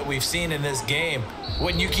volume that we've seen in this game,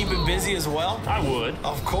 wouldn't you keep him busy as well? I would.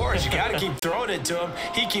 Of course. You got to keep throwing it to him.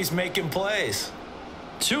 He keeps making plays.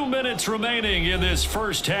 2 minutes remaining in this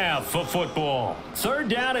first half of football. Third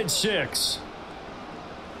down and 6.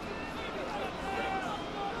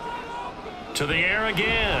 To the air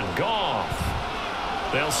again. Goff.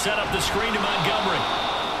 They'll set up the screen to Montgomery.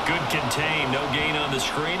 Good contain. No gain on the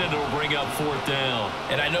screen, and it'll bring up fourth down.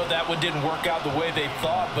 And I know that one didn't work out the way they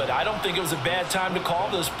thought, but I don't think it was a bad time to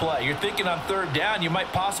call this play. You're thinking on third down, you might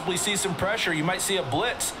possibly see some pressure. You might see a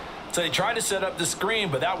blitz. So they tried to set up the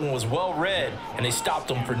screen, but that one was well read, and they stopped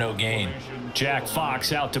them for no gain. Jack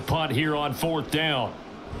Fox out to punt here on fourth down.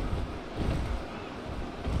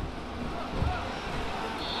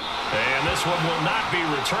 And this one will not be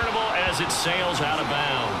returnable as it sails out of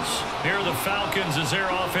bounds. Here are the Falcons as their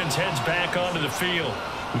offense heads back onto the field.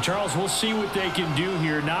 And Charles, we'll see what they can do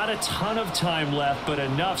here. Not a ton of time left, but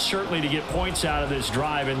enough certainly to get points out of this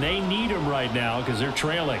drive, and they need them right now because they're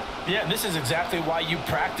trailing. Yeah, and this is exactly why you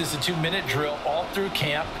practice a 2-minute drill all through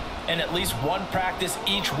camp and at least one practice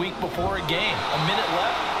each week before a game. A minute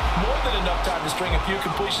left, more than enough time to string a few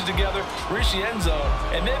completions together, reach the end zone,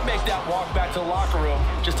 and then make that walk back to the locker room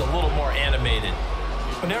just a little more animated.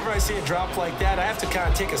 Whenever I see a drop like that, I have to kind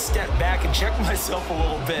of take a step back and check myself a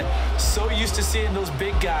little bit. So used to seeing those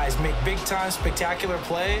big guys make big-time spectacular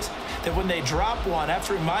plays that when they drop one, I have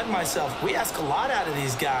to remind myself, we ask a lot out of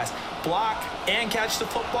these guys. Block and catch the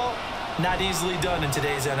football, not easily done in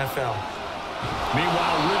today's NFL.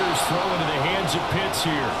 Meanwhile, Ritter's thrown into the hands of Pitts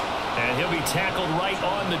here. And he'll be tackled right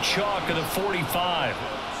on the chalk of the 45.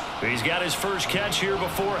 He's got his first catch here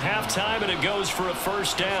before halftime, and it goes for a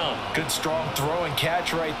first down. Good, strong throw and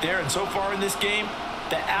catch right there. And so far in this game,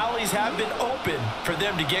 the alleys have been open for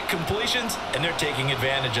them to get completions, and they're taking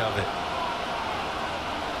advantage of it.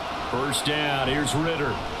 First down. Here's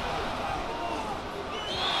Ritter.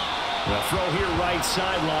 The throw here right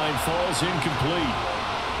sideline falls incomplete.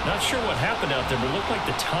 Not sure what happened out there, but it looked like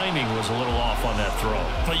the timing was a little off on that throw.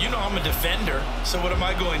 Well, you know I'm a defender, so what am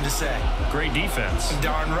I going to say? Great defense.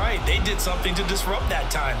 Darn right. They did something to disrupt that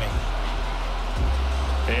timing.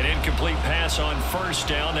 An incomplete pass on first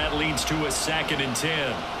down. That leads to a 2nd and 10.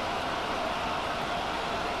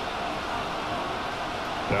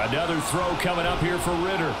 Another throw coming up here for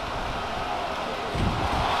Ritter.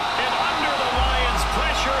 And under the Lions'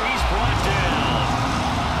 pressure, he's brought down.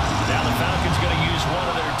 Now the Falcons going to use one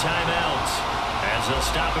of their timeouts as they'll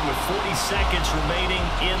stop it with 40 seconds remaining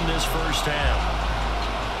in this first half.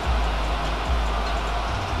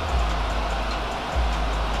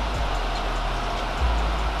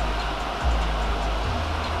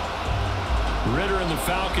 Ritter and the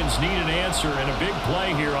Falcons need an answer, and a big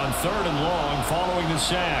play here on 3rd and long following the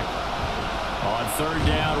sack. On 3rd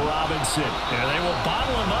down, Robinson. And they will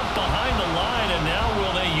bottle him up behind the line, and now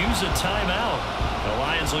will they use a timeout? The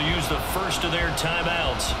Lions will use the first of their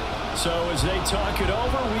timeouts. So as they talk it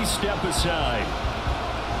over, we step aside.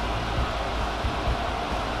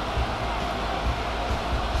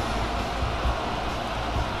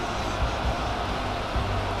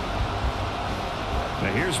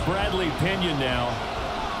 Now here's Bradley Pinion now.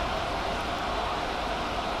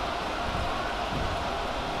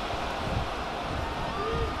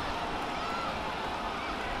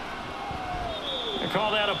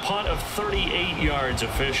 call that a punt of 38 yards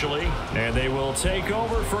officially. And they will take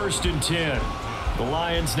over 1st and 10. The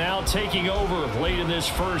Lions now taking over late in this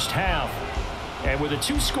first half. And with a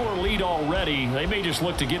 2-score lead already, they may just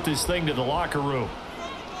look to get this thing to the locker room.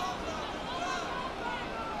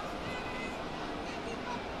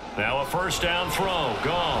 Now a 1st down throw.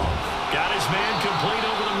 Gone. Got his man complete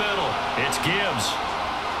over the middle. It's Gibbs.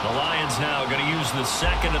 The Lions now going to use the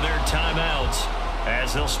second of their timeouts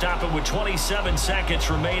as they'll stop it with 27 seconds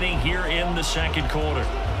remaining here in the second quarter.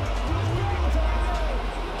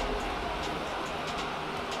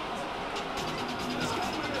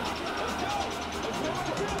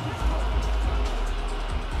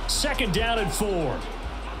 Second down and 4.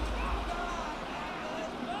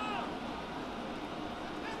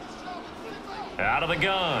 Out of the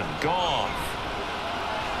gun. Gone.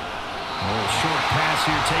 A little short pass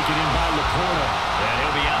here taken in by Laporta. And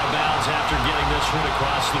he'll be out of bounds after getting this one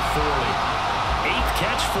across the 40. 8th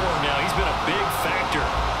catch for him now. He's been a big factor.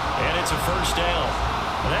 And it's a 1st down.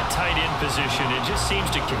 Well, that tight end position, it just seems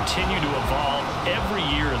to continue to evolve every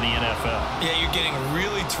year in the NFL. Yeah, you're getting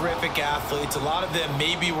really terrific athletes. A lot of them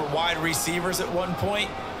maybe were wide receivers at one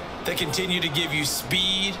point that continue to give you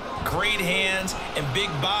speed, great hands, and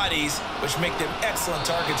big bodies, which make them excellent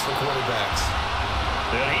targets for quarterbacks.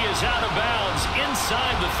 And he is out of bounds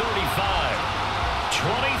inside the 35.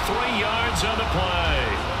 23 yards on the play.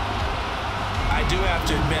 I do have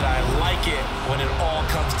to admit, I like it when it all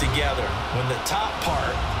comes together. When the top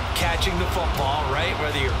part, catching the football, right,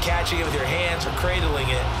 whether you're catching it with your hands or cradling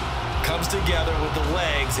it, comes together with the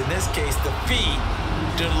legs, in this case the feet,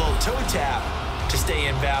 doing a little toe tap to stay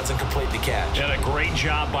in bounds and complete the catch. And a great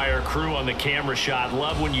job by our crew on the camera shot.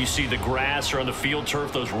 Love when you see the grass or on the field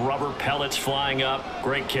turf, those rubber pellets flying up.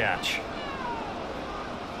 Great catch.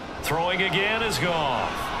 Throwing again is gone.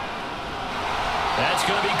 That's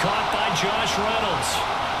going to be caught by Josh Reynolds.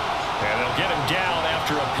 And they'll get him down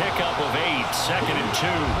after a pickup of 8, 2nd and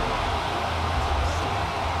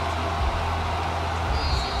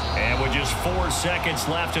 2. And with just 4 seconds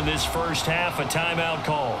left in this first half, a timeout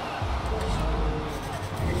call.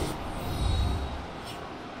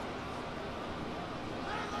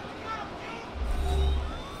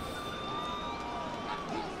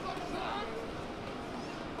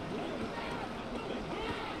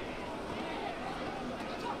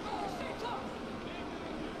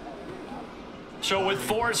 So with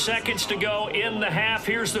 4 seconds to go in the half,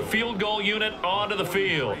 here's the field goal unit onto the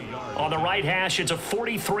field. On the right hash, it's a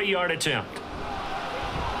 43-yard attempt.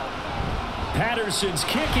 Patterson's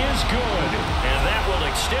kick is good, and that will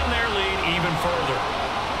extend their lead even further.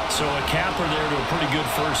 So a capper there to a pretty good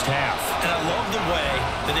first half. And I love the way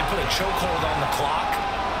that they put a chokehold on the clock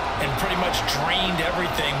and pretty much drained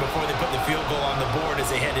everything before they put the field goal on the board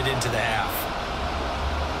as they headed into the half.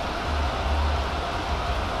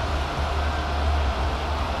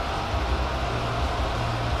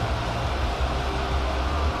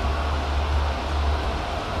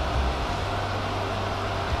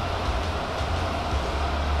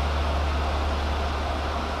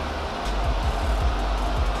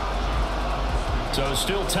 So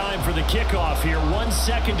still time for the kickoff here. 1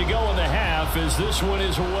 second to go in the half as this one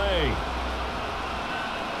is away.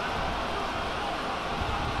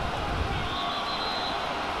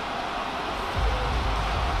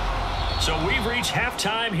 So we've reached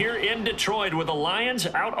halftime here in Detroit with the Lions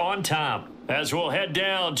out on top. As we'll head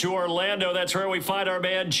down to Orlando, that's where we find our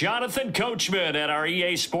man Jonathan Coachman at our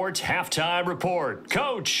EA Sports Halftime Report.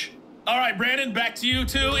 Coach. All right, Brandon, back to you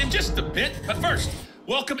two in just a bit. But first,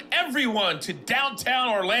 welcome everyone to downtown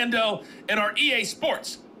Orlando and our EA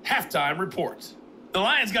Sports Halftime Report. The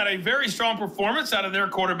Lions got a very strong performance out of their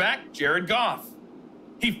quarterback, Jared Goff.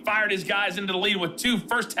 He fired his guys into the lead with 2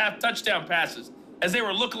 first-half touchdown passes as they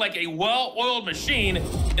were looking like a well-oiled machine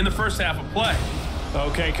in the first half of play.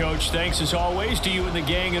 Okay, Coach, thanks as always to you and the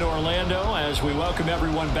gang in Orlando as we welcome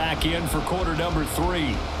everyone back in for quarter number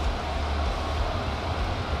 3.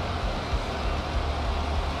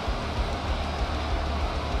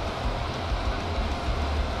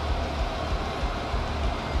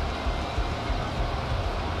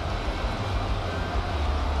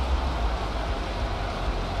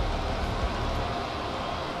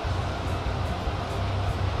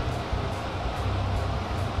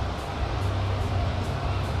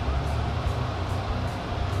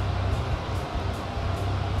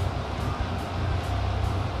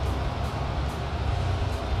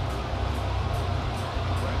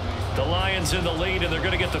 In the lead, and they're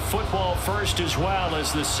going to get the football first as well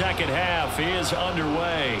as the second half is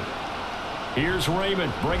underway. Here's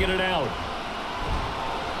Raymond bringing it out.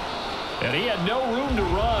 And he had no room to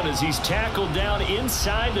run as he's tackled down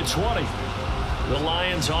inside the 20. The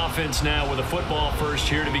Lions offense now with a football first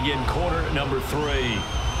here to begin quarter number 3.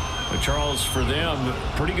 Charles, for them,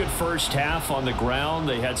 pretty good first half on the ground.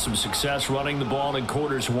 They had some success running the ball in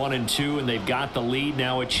quarters 1 and 2, and they've got the lead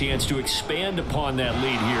now, a chance to expand upon that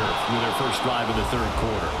lead here with their first drive in the third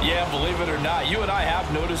quarter. Yeah, believe it or not, you and I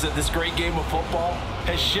have noticed that this great game of football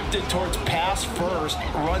has shifted towards pass first,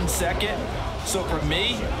 run second. So for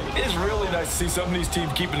me, it is really nice to see some of these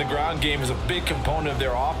teams keeping the ground game as a big component of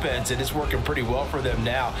their offense, and it's working pretty well for them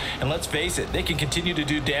now. And let's face it, they can continue to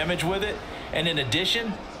do damage with it. And in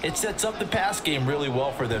addition, it sets up the pass game really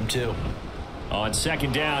well for them too. On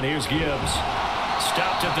second down, here's Gibbs.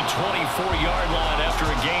 Stopped at the 24-yard line after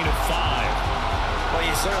a gain of 5. Well,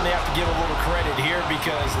 you certainly have to give a little credit here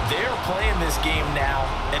because they're playing this game now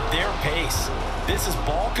at their pace. This is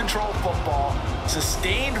ball control football,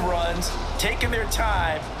 sustained runs, taking their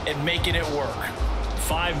time, and making it work.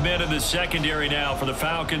 5 men in the secondary now for the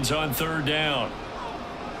Falcons on third down.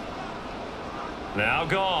 Now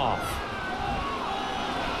Goff.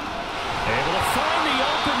 Able to find the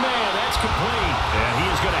open man. That's complete. And he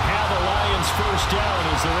is going to have the Lions first down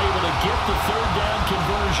as they're able to get the third down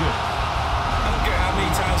conversion. I don't care how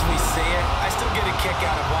many times we see it. I still get a kick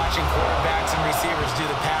out of watching quarterbacks and receivers do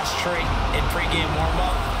the pass tree in pregame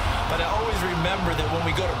warm-up. But I always remember that when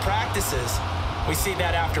we go to practices, we see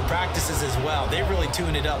that after practices as well. They really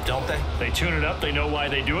tune it up, don't they? They tune it up. They know why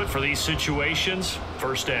they do it for these situations.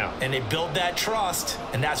 First down. And they build that trust,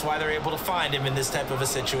 and that's why they're able to find him in this type of a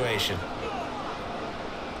situation.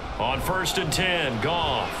 On first and 10,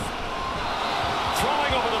 Goff.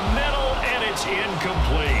 Throwing over the middle, and it's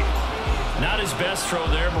incomplete. Not his best throw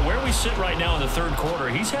there, but where we sit right now in the third quarter,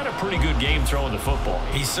 he's had a pretty good game throwing the football.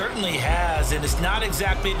 He certainly has, and it's not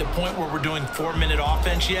exactly at the point where we're doing 4-minute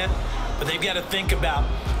offense yet, but they've got to think about,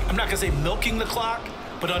 I'm not going to say milking the clock,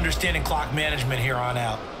 but understanding clock management here on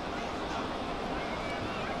out.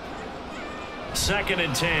 Second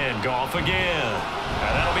and 10, Goff again.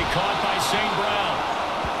 And that'll be caught by St. Brown.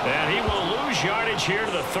 And he will lose yardage here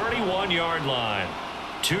to the 31-yard line.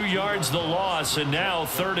 2 yards the loss, and now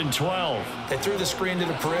third and 12. They threw the screen to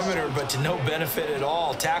the perimeter, but to no benefit at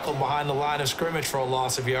all. Tackled behind the line of scrimmage for a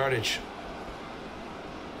loss of yardage.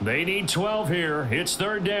 They need 12 here. It's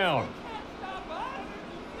third down.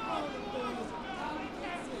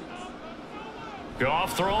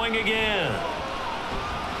 Goff throwing again.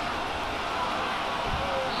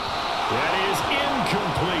 That is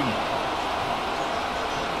incomplete.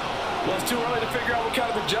 Well, it's too early to figure out what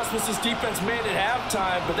kind of adjustments this defense made at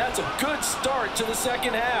halftime, but that's a good start to the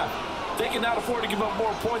second half. They cannot afford to give up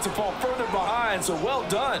more points and fall further behind, so well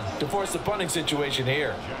done to force the punting situation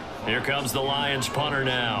here. Here comes the Lions punter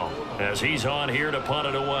now, as he's on here to punt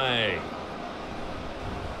it away.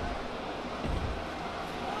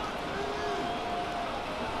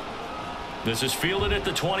 This is fielded at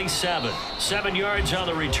the 27. 7 yards on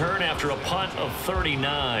the return after a punt of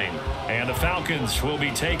 39. And the Falcons will be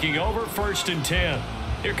taking over first and 10.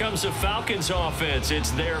 Here comes the Falcons offense. It's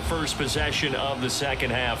their first possession of the second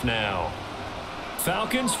half now.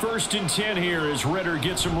 Falcons first and 10 here as Ritter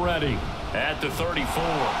gets them ready at the 34.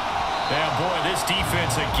 And boy, this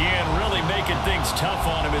defense again really making things tough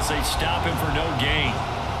on him as they stop him for no gain.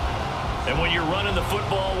 And when you're running the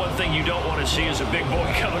football, one thing you don't want to see is a big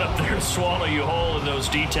boy coming up there and swallow you whole in those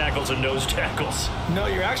D tackles and nose tackles. No,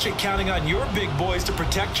 you're actually counting on your big boys to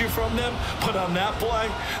protect you from them. But on that play,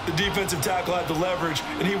 the defensive tackle had the leverage,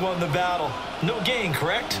 and he won the battle. No gain,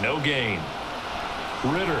 correct? No gain.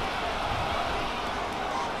 Ritter.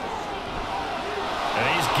 And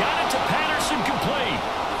he's got it to Patterson, complete.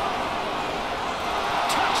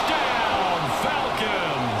 Touchdown,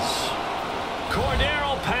 Falcons.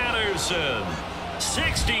 Cordero Patterson,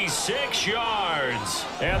 66 yards.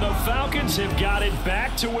 And the Falcons have got it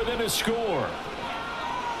back to within a score.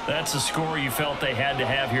 That's the score you felt they had to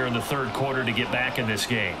have here in the third quarter to get back in this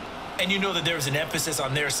game. And you know that there's an emphasis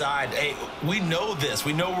on their side. Hey, we know this.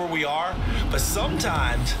 We know where we are. But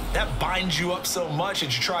sometimes that binds you up so much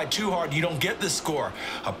that you try too hard, you don't get the score.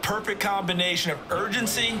 A perfect combination of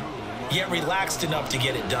urgency, yet relaxed enough to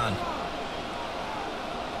get it done.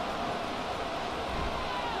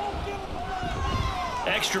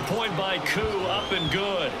 Extra point by Koo, up and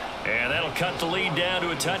good. And that'll cut the lead down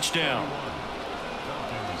to a touchdown.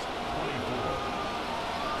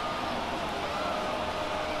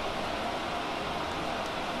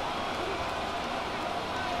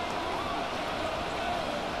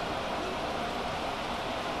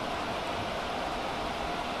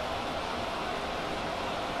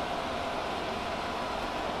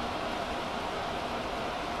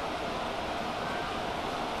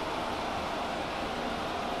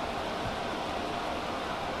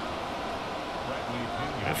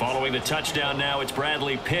 And following the touchdown now, it's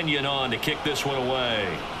Bradley Pinion on to kick this one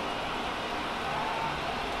away.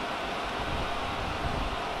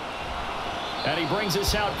 And he brings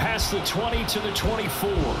us out past the 20 to the 24.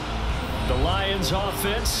 The Lions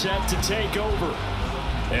offense set to take over.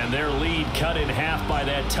 And their lead cut in half by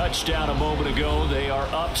that touchdown a moment ago. They are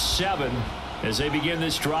up 7 as they begin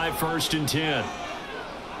this drive 1st and 10.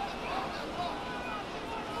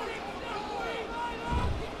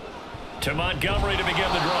 To Montgomery to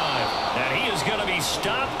begin the drive. And he is going to be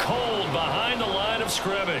stopped cold behind the line of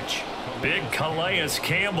scrimmage. Big Calais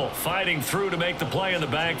Campbell fighting through to make the play in the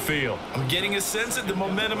backfield. I'm getting a sense that the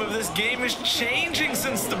momentum of this game is changing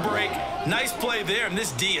since the break. Nice play there, and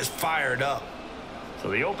this D is fired up.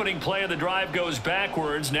 So the opening play of the drive goes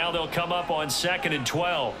backwards. Now they'll come up on 2nd and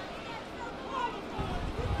 12.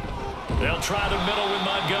 They'll try the middle with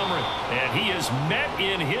Montgomery. And he is met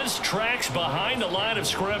in his tracks behind the line of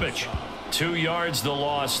scrimmage. 2 yards the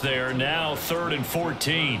loss there. Now 3rd and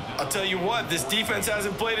 14. I'll tell you what, this defense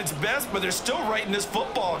hasn't played its best, but they're still right in this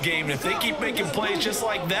football game. And if they keep making plays just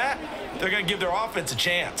like that, they're going to give their offense a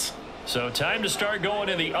chance. So time to start going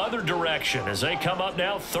in the other direction as they come up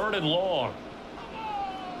now 3rd and long.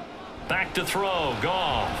 Back to throw.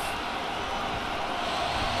 Goff.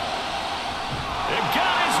 They've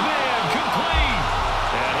got his man complete.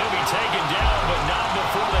 And he'll be taken down, but not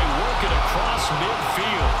before they work it across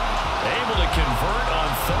midfield. Able to convert on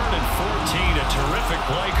 3rd and 14. A terrific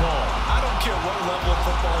play call. I don't care what level of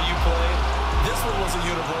football you play. This one was a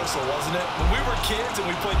universal, wasn't it? When we were kids and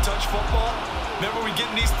we played touch football, remember we get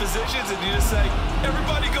in these positions and you just say,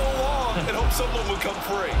 everybody go along and hope someone would come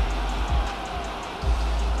free.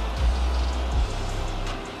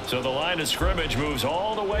 So the line of scrimmage moves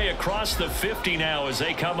all the way across the 50 now as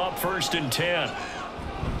they come up 1st and 10.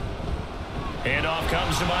 Handoff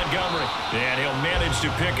comes to Montgomery, and he'll manage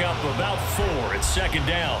to pick up about 4. It's 2nd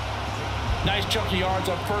down. Nice chunk of yards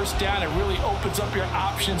on 1st down. It really opens up your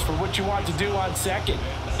options for what you want to do on 2nd.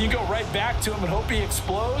 You can go right back to him and hope he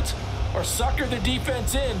explodes, or sucker the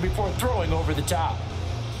defense in before throwing over the top.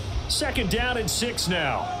 2nd down and 6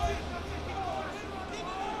 now.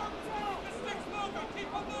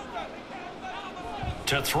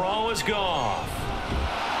 To throw is Goff.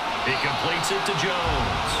 He completes it to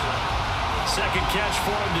Jones. 2nd catch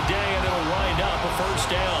for him today, and it'll wind up a 1st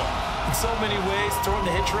down. In so many ways, throwing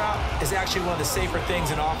the hitch route is actually one of the safer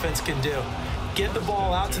things an offense can do. Get the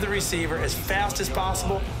ball out to the receiver as fast as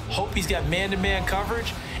possible, hope he's got man-to-man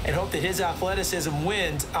coverage, and hope that his athleticism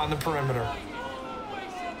wins on the perimeter.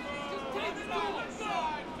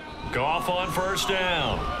 Goff on 1st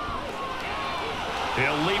down.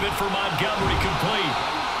 He'll leave it for Montgomery complete.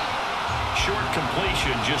 Short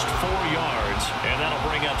completion, just 4 yards, and that'll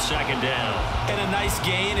bring up 2nd down. And a nice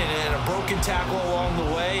gain and a broken tackle along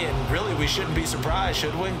the way, and really we shouldn't be surprised,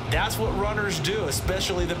 should we? That's what runners do,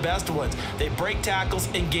 especially the best ones. They break tackles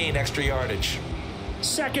and gain extra yardage.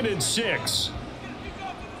 2nd and 6.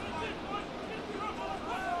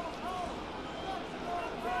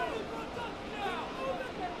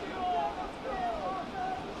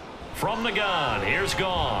 From the gun, here's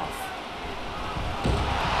Goff.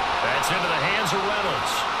 That's into the hands of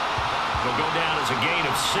Reynolds. It'll go down as a gain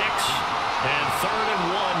of 6, and 3rd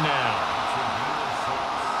and 1 now.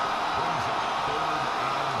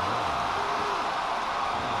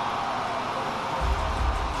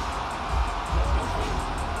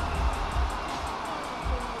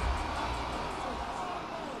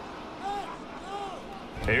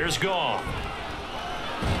 Here's Goff.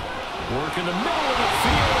 Work in the middle of the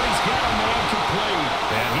field. He's got a man complete.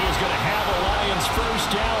 And he is going to have a Lions 1st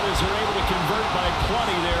down as they're able to convert by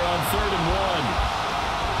plenty there on 3rd and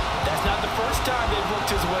 1. That's not the first time they've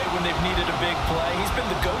looked his way when they've needed a big play. He's been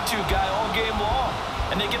the go-to guy all game long.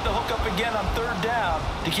 And they get the hook up again on 3rd down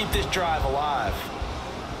to keep this drive alive.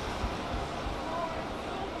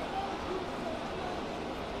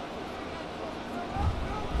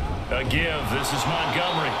 A give. This is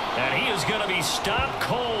Montgomery. And he is going to be stopped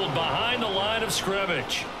cold behind the line of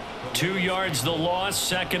scrimmage. 2 yards the loss,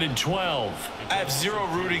 2nd and 12. I have zero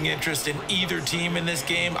rooting interest in either team in this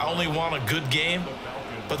game. I only want a good game.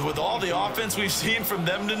 But with all the offense we've seen from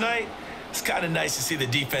them tonight, it's kind of nice to see the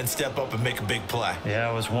defense step up and make a big play. Yeah,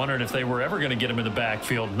 I was wondering if they were ever going to get him in the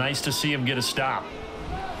backfield. Nice to see him get a stop.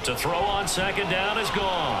 To throw on 2nd down is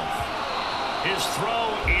Goff. His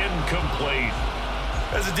throw incomplete.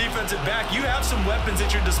 As a defensive back, you have some weapons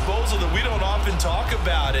at your disposal that we don't often talk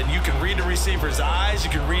about. And you can read the receiver's eyes, you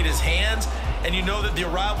can read his hands, and you know that the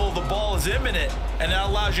arrival of the ball is imminent. And that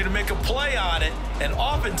allows you to make a play on it and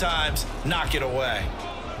oftentimes knock it away.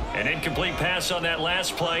 An incomplete pass on that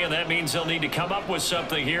last play, and that means they'll need to come up with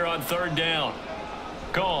something here on 3rd down.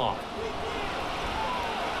 Gone.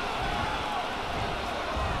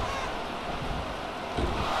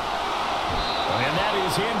 And that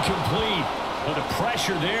is incomplete. But the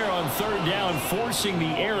pressure there on third down, forcing the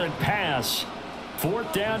errant pass.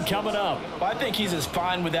 Fourth down coming up. Well, I think he's as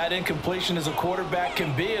fine with that incompletion as a quarterback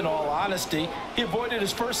can be, in all honesty. He avoided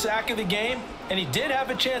his first sack of the game, and he did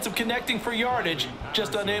have a chance of connecting for yardage,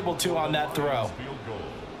 just unable to on that throw. Field goal.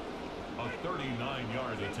 A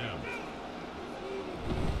 39-yard attempt.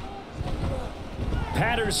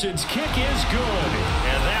 Patterson's kick is good,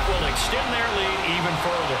 and that will extend their lead even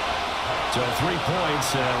further. So 3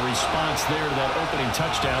 points, response there to that opening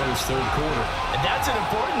touchdown in this third quarter. And that's an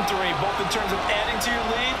important 3, both in terms of adding to your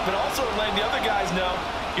lead, but also letting the other guys know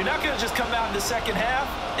you're not going to just come out in the second half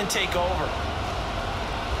and take over.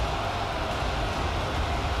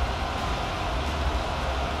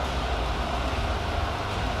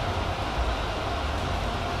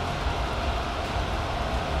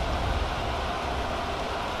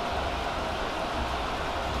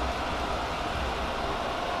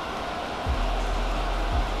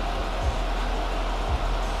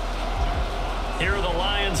 Here are the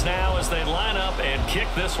Lions now as they line up and kick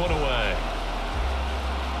this one away.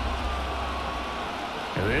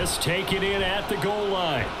 This taken in at the goal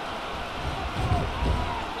line.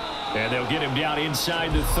 And they'll get him down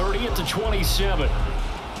inside the 30 at the 27.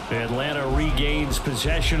 Atlanta regains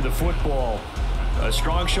possession of the football. A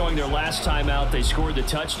strong showing their last time out. They scored the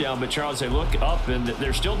touchdown, but Charles, they look up and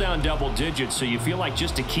they're still down double digits, so you feel like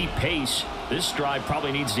just to keep pace, this drive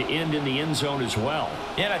probably needs to end in the end zone as well.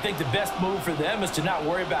 Yeah, and I think the best move for them is to not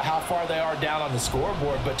worry about how far they are down on the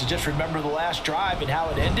scoreboard, but to just remember the last drive and how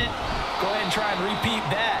it ended. Go ahead and try and repeat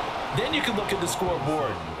that. Then you can look at the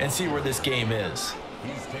scoreboard and see where this game is.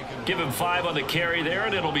 Give him 5 on the carry there,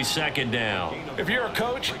 and it'll be second down. If you're a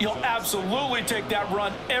coach, you'll absolutely take that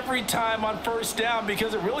run every time on first down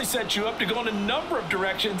because it really sets you up to go in a number of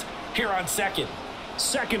directions here on second.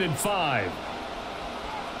 2nd and 5.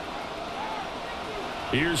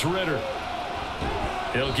 Here's Ritter.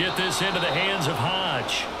 He'll get this into the hands of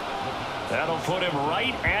Hodge. That'll put him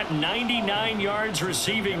right at 99 yards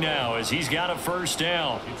receiving now as he's got a first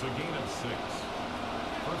down. It's a gain of 6.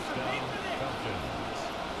 First down, Falcons.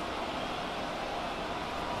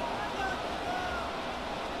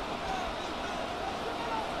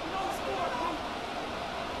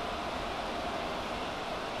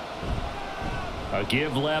 A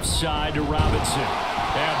give left side to Robinson.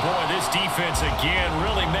 And boy, this defense again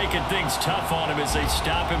really making things tough on him as they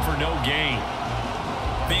stop him for no gain.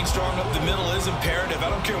 Being strong up the middle is imperative. I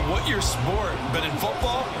don't care what your sport, but in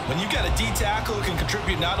football, when you've got a D tackle who can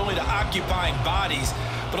contribute not only to occupying bodies,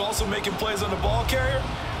 but also making plays on the ball carrier,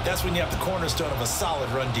 that's when you have the cornerstone of a solid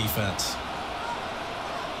run defense.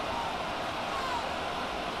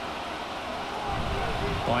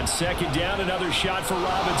 On second down, another shot for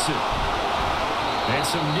Robinson. And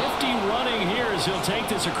some nifty running here as he'll take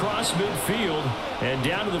this across midfield and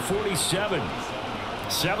down to the 47.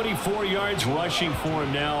 74 yards rushing for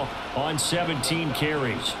him now on 17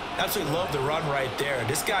 carries. Absolutely love the run right there.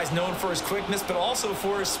 This guy's known for his quickness, but also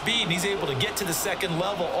for his speed. And he's able to get to the second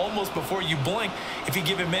level almost before you blink if you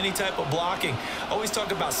give him any type of blocking. Always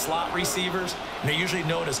talk about slot receivers, and they're usually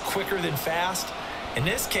known as quicker than fast. In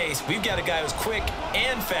this case, we've got a guy who's quick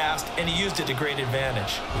and fast, and he used it to great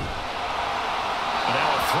advantage. Now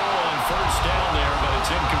a throw on first down there, but it's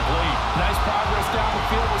incomplete. Nice progress down the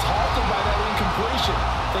field was halted by that incompletion.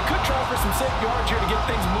 They could try for some safe yards here to get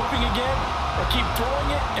things moving again, or keep throwing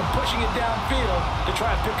it and pushing it downfield to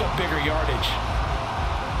try and pick up bigger yardage.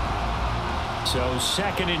 So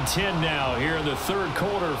 2nd and 10 now here in the third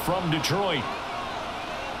quarter from Detroit.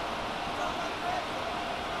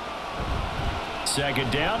 Second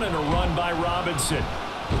down and a run by Robinson.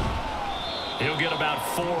 He'll get about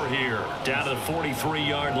 4 here, down to the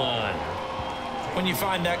 43-yard line. When you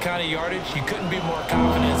find that kind of yardage, you couldn't be more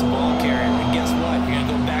confident as a ball carrier. And guess what? You're going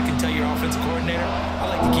to go back and tell your offensive coordinator,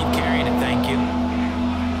 I like to keep carrying it, thank you.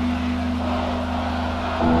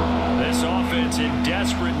 This offense in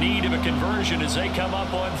desperate need of a conversion as they come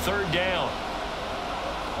up on third down.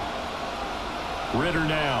 Ritter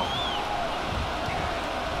now.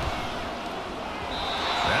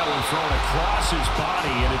 That one thrown across his body,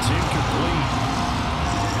 and it's incomplete.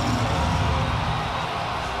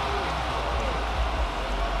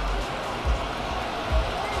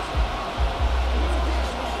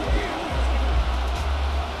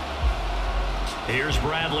 Here's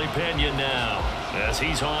Bradley Pinion now as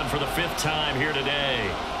he's on for the 5th time here today.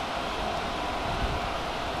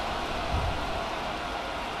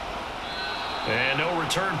 And no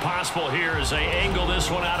return possible here as they angle this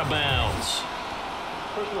one out of bounds.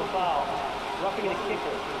 Personal foul. Roughing the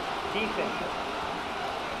kicker. Defense.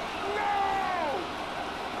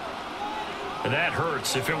 And that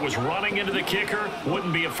hurts. If it was running into the kicker,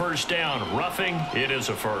 wouldn't be a first down. Roughing, it is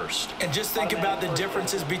a first. And just think about the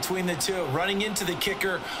differences between the two. Running into the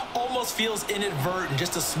kicker almost feels inadvertent,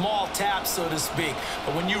 just a small tap, so to speak.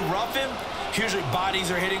 But when you rough him, usually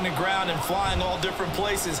bodies are hitting the ground and flying all different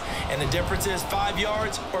places. And the difference is 5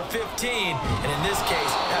 yards or 15. And in this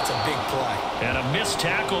case, that's a big play. And a missed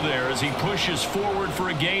tackle there as he pushes forward for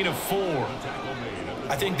a gain of 4.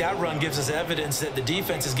 I think that run gives us evidence that the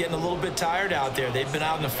defense is getting a little bit tired out there. They've been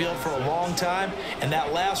out in the field for a long time, and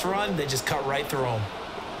that last run, they just cut right through them.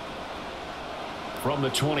 From the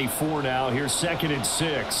 24 now, here's 2nd and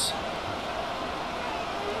 6.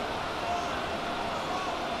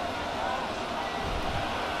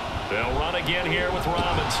 They'll run again here with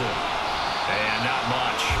Robinson. And not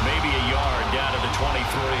much. Maybe a yard down to the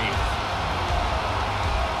 23.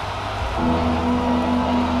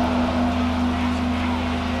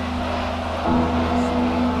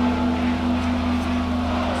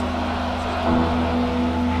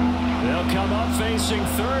 Come up facing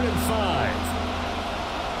 3rd and 5.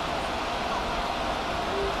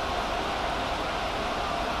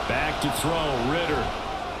 Back to throw, Ritter.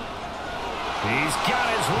 He's got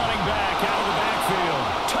his running back out of the backfield.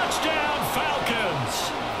 Touchdown, Falcons!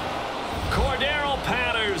 Cordero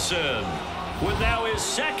Patterson with now his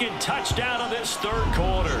 2nd touchdown of this 3rd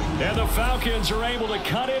quarter. And the Falcons are able to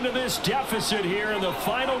cut into this deficit here in the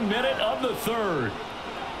final minute of the 3rd.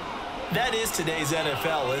 That is today's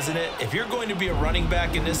NFL, isn't it? If you're going to be a running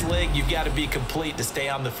back in this league, you've got to be complete to stay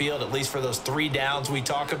on the field, at least for those 3 downs we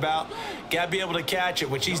talk about. Got to be able to catch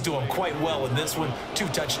it, which he's doing quite well in this one. 2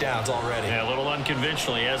 touchdowns already. Yeah, a little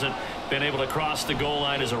unconventional. He hasn't been able to cross the goal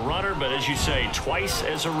line as a runner, but as you say, twice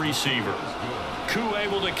as a receiver. Koo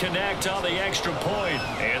able to connect on the extra point,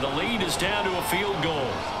 and the lead is down to a field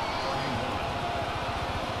goal.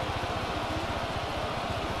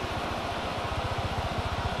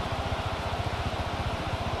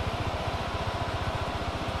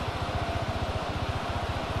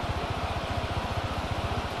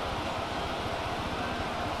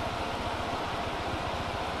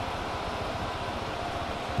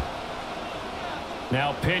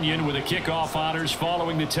 Now Pinion with the kickoff honors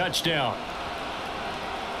following the touchdown.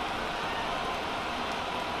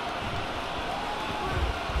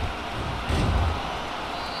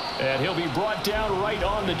 And he'll be brought down right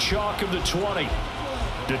on the chalk of the 20.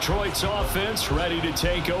 Detroit's offense ready to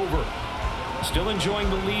take over. Still enjoying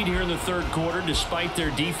the lead here in the 3rd quarter despite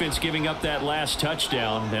their defense giving up that last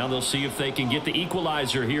touchdown. Now they'll see if they can get the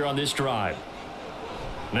equalizer here on this drive.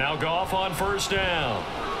 Now Goff on 1st down.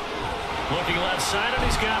 Looking left side, and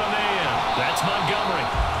he's got a man. That's Montgomery.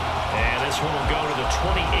 And this one will go to the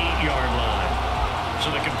 28-yard line.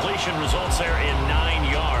 So the completion results there in 9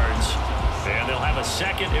 yards. And they'll have a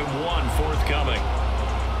 2nd and 1 forthcoming.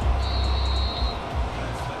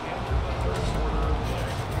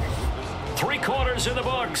 Three quarters in the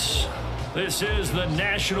books. This is the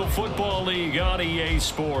National Football League on EA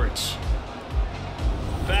Sports.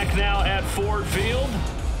 Back now at Ford Field.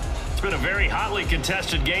 It's been a very hotly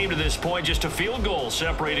contested game to this point. Just a field goal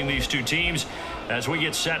separating these two teams as we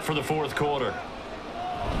get set for the 4th quarter.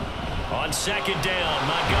 On 2nd down,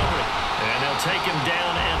 Montgomery. And they'll take him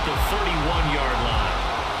down at the 31-yard line.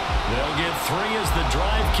 They'll get 3 as the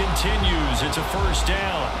drive continues. It's a 1st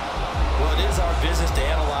down. Well, it is our business to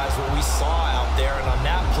analyze what we saw out there. And on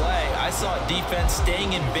that play, I saw a defense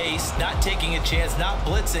staying in base, not taking a chance, not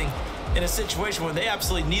blitzing in a situation where they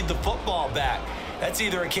absolutely need the football back. That's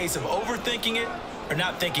either a case of overthinking it or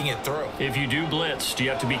not thinking it through. If you do blitz, do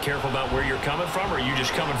you have to be careful about where you're coming from, or are you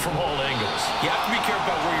just coming from all angles? You have to be careful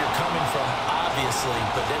about where you're coming from, obviously.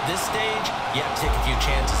 But at this stage, you have to take a few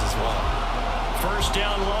chances as well. 1st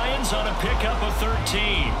down Lions on a pickup of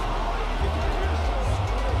 13.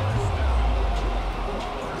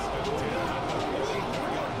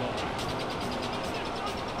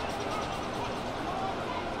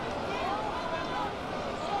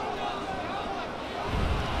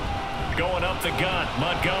 Going up the gut,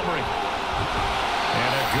 Montgomery.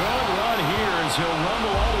 And a good run here as he'll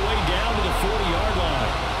rumble all the way down to the 40-yard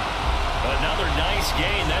line. Another nice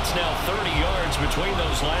gain. That's now 30 yards between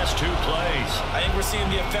those last 2 plays. I think we're seeing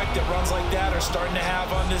the effect that runs like that are starting to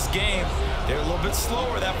have on this game. They're a little bit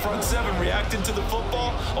slower. That front 7 reacting to the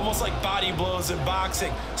football, almost like body blows in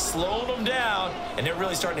boxing. Slowing them down, and they're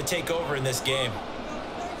really starting to take over in this game.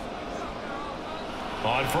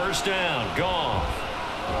 On 1st down, Goff.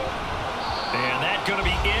 And that's going to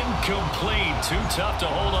be incomplete. Too tough to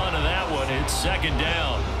hold on to that one. It's 2nd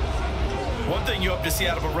down. One thing you hope to see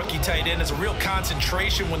out of a rookie tight end is a real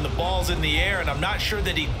concentration when the ball's in the air, and I'm not sure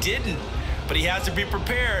that he didn't, but he has to be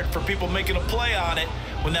prepared for people making a play on it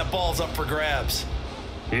when that ball's up for grabs.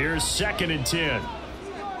 Here's 2nd and 10.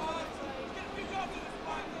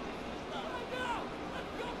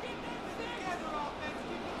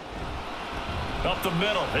 Up the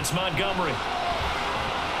middle, it's Montgomery.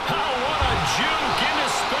 Oh, what a juke into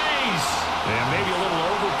space. And maybe a little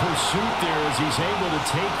over pursuit there as he's able to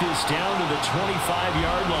take this down to the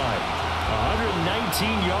 25-yard line.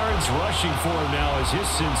 119 yards rushing for him now as his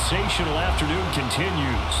sensational afternoon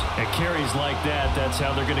continues. At carries like that, that's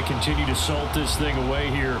how they're going to continue to salt this thing away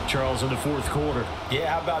here, Charles, in the 4th quarter.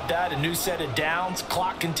 Yeah, how about that? A new set of downs.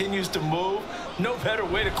 Clock continues to move. No better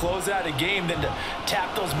way to close out a game than to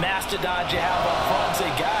tap those mastodons you have up front and say,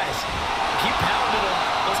 guys, keep pounding them.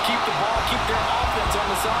 Let's keep the ball, keep their offense on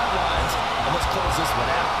the sidelines, and let's close this one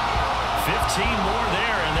out. 15 more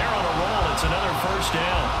there, and they're on a roll. It's another 1st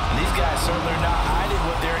down. These guys certainly are not hiding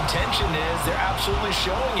what their intention is. They're absolutely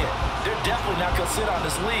showing it. They're definitely not going to sit on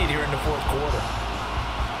this lead here in the 4th quarter.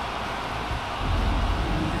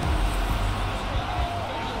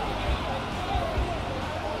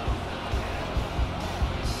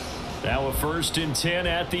 Now a 1st and 10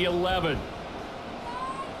 at the 11.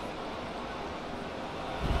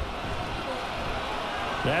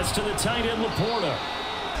 That's to the tight end, Laporta.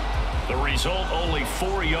 The result, only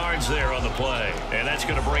 4 yards there on the play, and that's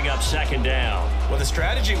going to bring up 2nd down. Well, the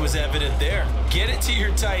strategy was evident there. Get it to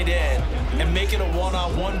your tight end and make it a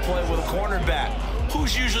one-on-one play with a cornerback.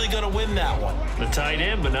 Who's usually going to win that one? The tight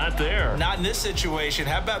end, but not there. Not in this situation.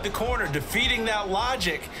 How about the corner defeating that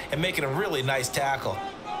logic and making a really nice tackle?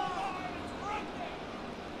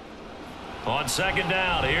 On 2nd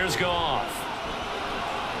down, here's Goff.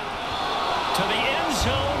 To the end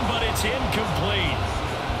zone, but it's incomplete.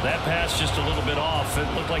 That pass just a little bit off.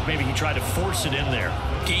 It looked like maybe he tried to force it in there.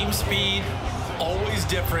 Game speed, always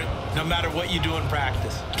different, no matter what you do in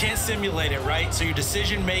practice. Can't simulate it, right? So your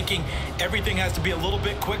decision making, everything has to be a little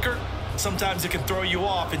bit quicker. Sometimes it can throw you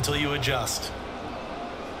off until you adjust.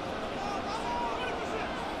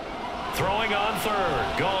 Throwing on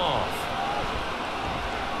 3rd, Goff.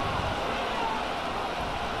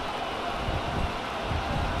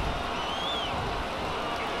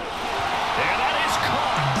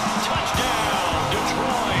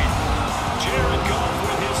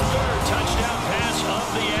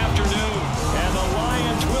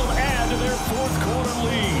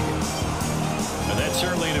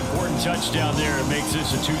 Certainly an important touchdown there. It makes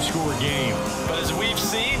this a 2-score game. But as we've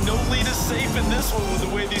seen, no lead is safe in this one with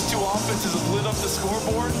the way these two offenses have lit up the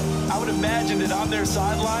scoreboard. I would imagine that on their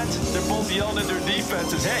sidelines, they're both yelling at their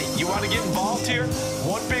defenses, hey, you want to get involved here?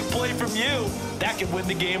 One big play from you, that can win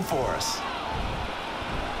the game for us.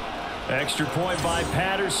 Extra point by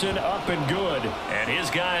Patterson, up and good. And his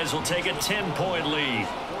guys will take a 10-point lead.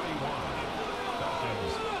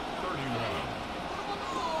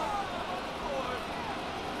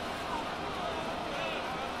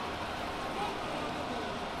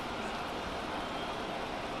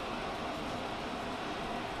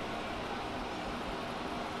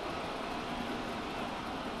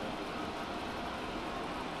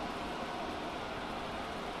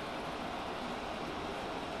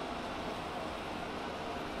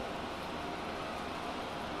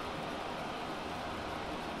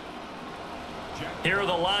 Here are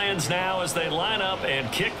the Lions now as they line up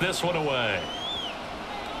and kick this one away.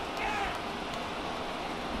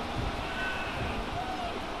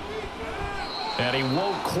 And he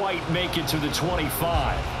won't quite make it to the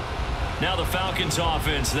 25. Now the Falcons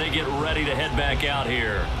offense, they get ready to head back out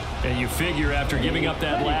here. And you figure after giving up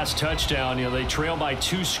that last touchdown, they trail by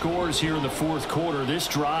 2 scores here in the 4th quarter. This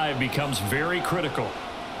drive becomes very critical.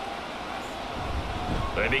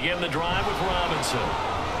 They begin the drive with Robinson.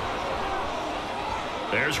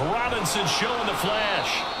 There's Robinson showing the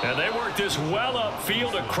flash. And they work this well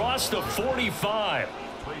upfield across the 45.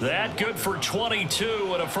 That good for 22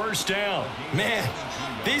 and a 1st down. Man,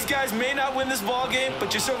 these guys may not win this ball game,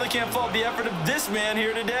 but you certainly can't fault the effort of this man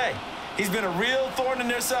here today. He's been a real thorn in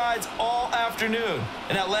their sides all afternoon.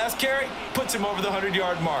 And that last carry puts him over the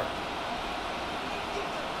 100-yard mark.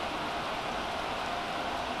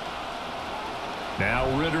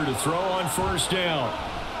 Now Ritter to throw on 1st down.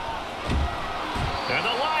 And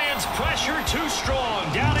the Lions pressure too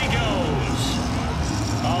strong. Down he goes.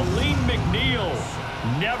 Alim McNeil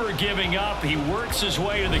never giving up. He works his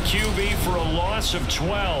way to the QB for a loss of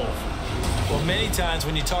 12. Well, many times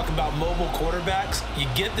when you talk about mobile quarterbacks, you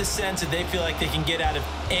get the sense that they feel like they can get out of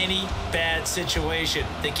any bad situation.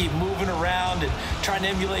 They keep moving around and trying to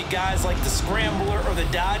emulate guys like the Scrambler or the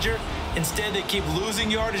Dodger. Instead, they keep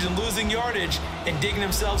losing yardage and digging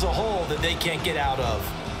themselves a hole that they can't get out of.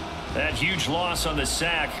 That huge loss on the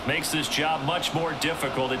sack makes this job much more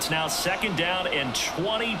difficult. It's now 2nd down and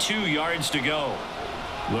 22 yards to go.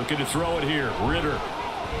 Looking to throw it here. Ritter.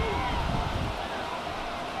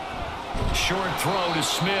 Short throw to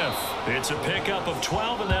Smith. It's a pickup of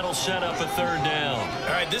 12, and that'll set up a 3rd down. All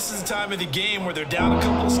right, this is the time of the game where they're down a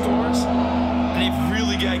couple of scores, and they've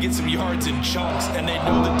really got to get some yards in chunks, and they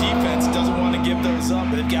know the defense doesn't want to give those up,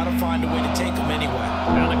 but they've got to find a way to take them anyway.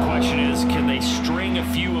 Now the question is, can they string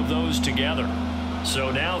a few of those together?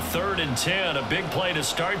 So now 3rd and 10, a big play to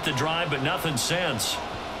start the drive, but nothing since.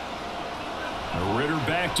 Ritter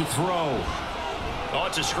back to throw. Oh,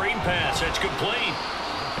 it's a screen pass. That's complete.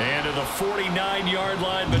 And to the 49-yard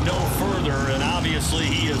line, but no further, and obviously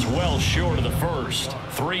he is well short of the first.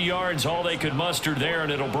 3 yards, all they could muster there,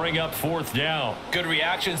 and it'll bring up 4th down. Good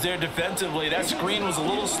reactions there defensively. That screen was a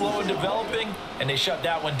little slow in developing, and they shut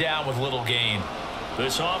that one down with little gain.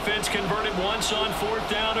 This offense converted once on 4th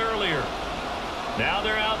down earlier. Now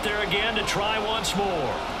they're out there again to try once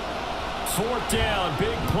more. 4th down,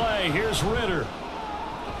 big play. Here's Ritter.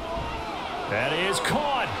 That is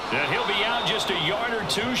caught, and he'll be out just a yard or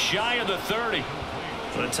two shy of the 30.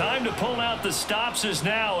 The time to pull out the stops is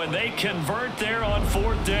now, and they convert there on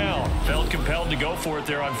 4th down. Felt compelled to go for it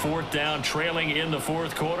there on 4th down, trailing in the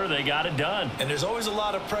 4th quarter. They got it done. And there's always a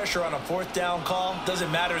lot of pressure on a 4th down call.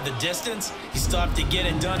 Doesn't matter the distance. You still have to get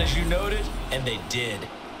it done, as you noted, and they did.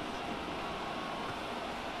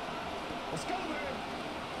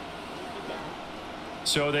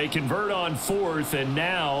 So they convert on 4th, and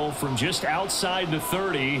now from just outside the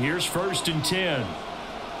 30, here's 1st and 10.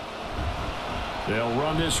 They'll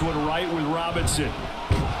run this one right with Robinson.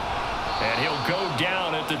 And he'll go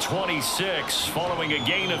down at the 26, following a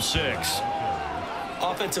gain of 6.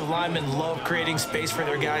 Offensive linemen love creating space for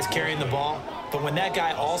their guys carrying the ball, but when that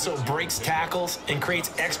guy also breaks tackles and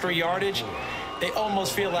creates extra yardage, they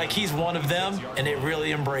almost feel like he's one of them, and they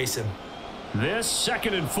really embrace him. This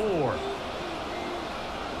 2nd and 4.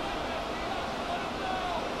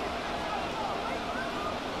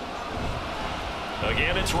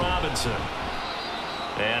 Again, it's Robinson.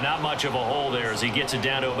 And not much of a hole there as he gets it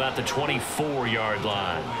down to about the 24-yard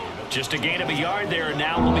line. Just a gain of a yard there, and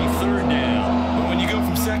now will be 3rd down. But when you go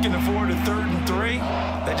from 2nd and 4 to 3rd and 3,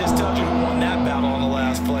 that just tells you who won that battle on the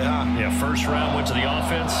last play, huh? Yeah, 1st round went to the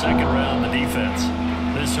offense, 2nd round the defense.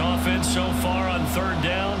 This offense so far on 3rd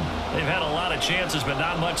down, they've had a lot of chances, but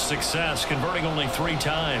not much success, converting only 3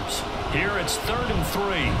 times. Here it's 3rd and 3.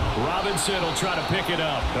 Robinson will try to pick it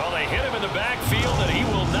up. Well, they hit him in the backfield, and he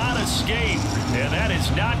will not escape. And that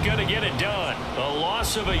is not going to get it done. A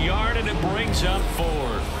loss of a yard, and it brings up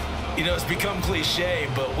 4th. You know, it's become cliche,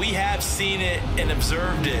 but we have seen it and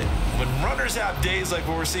observed it. When runners have days like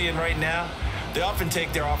what we're seeing right now, they often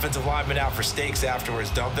take their offensive linemen out for steaks afterwards,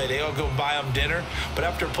 don't they? They all go buy them dinner. But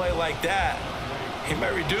after a play like that, he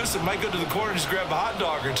might reduce it, might go to the corner and just grab a hot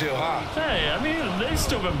dog or two, huh? Hey, I mean, they've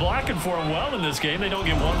still been blocking for him well in this game. They don't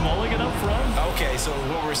get one mulligan up front. Okay, so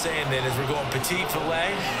what we're saying then is we're going petite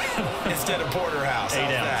filet instead of porterhouse.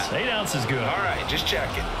 8 ounce. 8 ounce is good. All right, just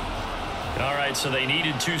checking. All right, so they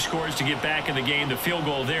needed 2 scores to get back in the game. The field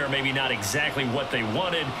goal there, maybe not exactly what they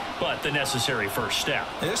wanted, but the necessary first step.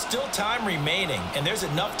 There's still time remaining, and there's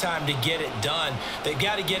enough time to get it done. They've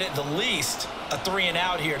got to get it the least a 3 and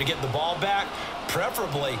out here to get the ball back,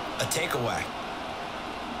 preferably a takeaway.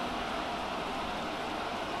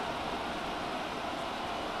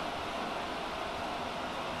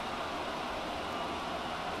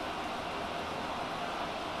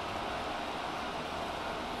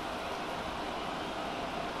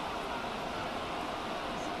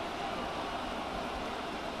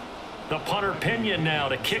 The punter Pinion now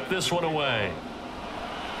to kick this one away.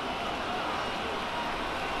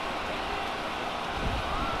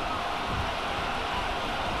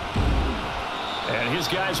 And his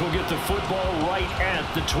guys will get the football right at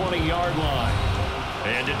the 20-yard line.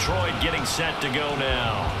 And Detroit getting set to go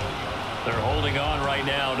now. They're holding on right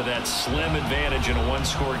now to that slim advantage in a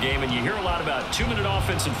 1-score game. And you hear a lot about 2-minute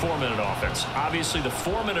offense and 4-minute offense. Obviously, the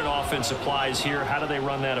 4-minute offense applies here. How do they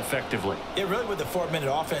run that effectively? Yeah, really what the 4-minute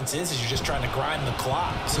offense is you're just trying to grind the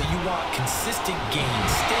clock. So you want consistent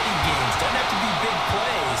gains, steady gains. Doesn't have to be big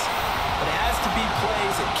plays, but it has to be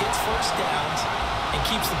plays that gets first downs and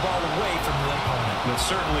keeps the ball away from the opponent. But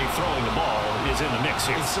certainly throwing the ball is in the mix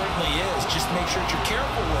here. It certainly is. Just make sure that you're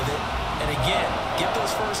careful with it. And again, get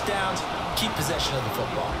those first downs, keep possession of the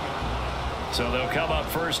football. So they'll come up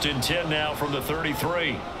 1st and 10 now from the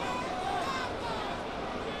 33.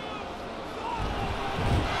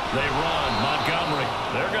 They run. Montgomery.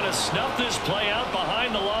 They're going to to snuff this play out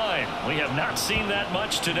behind the line. We have not seen that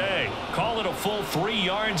much today. Call it a full 3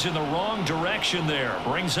 yards in the wrong direction there.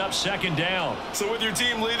 Brings up second down. So with your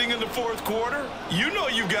team leading in the fourth quarter, you know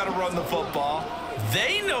you've got to run the football.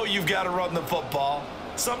 They know you've got to run the football.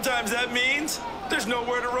 Sometimes that means there's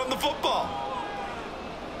nowhere to run the football.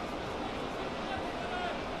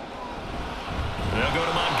 They'll go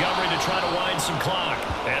to Montgomery to try to wind some clock.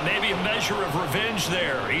 And maybe a measure of revenge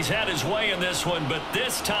there. He's had his way in this one, but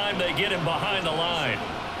this time they get him behind the line.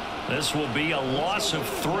 This will be a loss of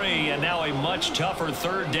 3, and now a much tougher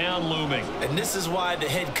third down looming. And this is why the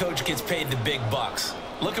head coach gets paid the big bucks.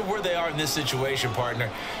 Look at where they are in this situation,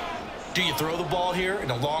 partner. Do you throw the ball here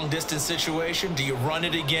in a long-distance situation? Do you run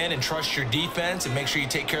it again and trust your defense and make sure you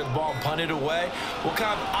take care of the ball and punt it away? What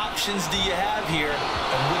kind of options do you have here,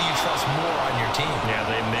 and what do you trust more on your team? Yeah,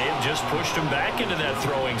 they may have just pushed him back into that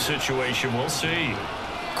throwing situation. We'll see.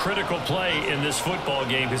 Critical play in this football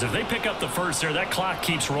game, because if they pick up the first there, that clock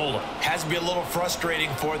keeps rolling. Has to be a little frustrating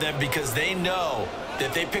for them because they know that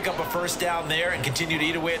if they pick up a first down there and continue to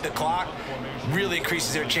eat away at the clock, really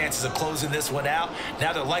increases their chances of closing this one out.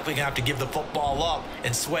 Now they're likely going to have to give the football up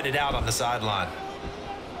and sweat it out on the sideline.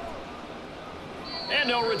 And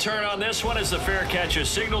no return on this one as the fair catch is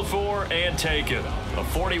signaled for and taken. A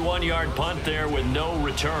 41-yard punt there with no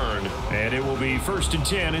return. And it will be 1st and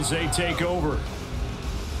 10 as they take over.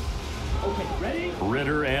 Okay, ready?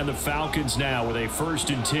 Ritter and the Falcons now with a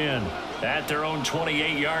 1st and 10. At their own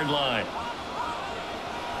 28-yard line.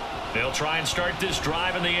 They'll try and start this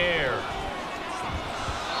drive in the air.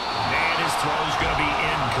 And his throw's going to be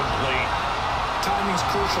incomplete. Timing's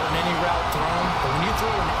crucial in any route thrown, but when you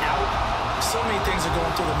throw an out, so many things are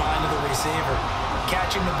going through the mind of the receiver.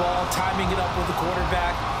 Catching the ball, timing it up with the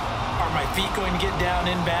quarterback. Are my feet going to get down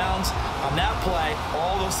in bounds? On that play,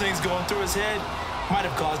 all those things going through his head might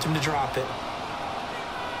have caused him to drop it.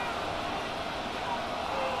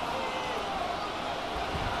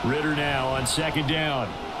 Ritter now on 2nd down.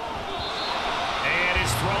 And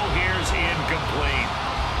his throw here is incomplete.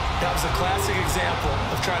 That was a classic example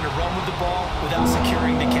of trying to run with the ball without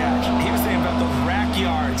securing the catch. He was thinking about those rack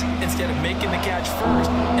yards instead of making the catch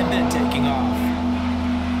first and then taking off.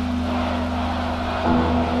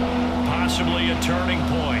 Possibly a turning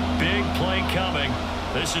point. Big play coming.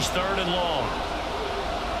 This is 3rd and long.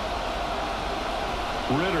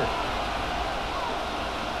 Ritter.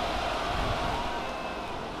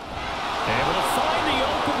 Able to find the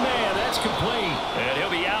open man. That's complete. And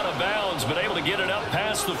he'll be out of bounds, but able to get it up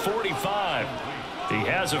past the 45. He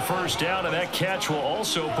has a first down, and that catch will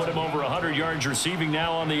also put him over 100 yards receiving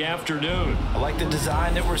now on the afternoon. I like the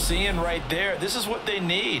design that we're seeing right there. This is what they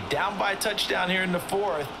need. Down by a touchdown here in the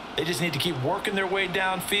 4th. They just need to keep working their way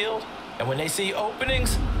downfield. And when they see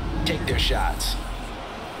openings, take their shots.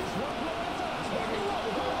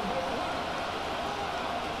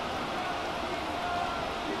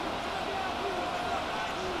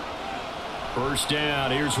 First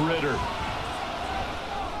down, here's Ritter.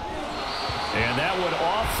 And that one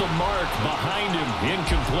off the mark behind him,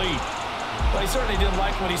 incomplete. Well, he certainly didn't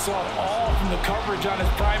like what he saw at all from the coverage on his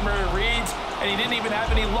primary reads, and he didn't even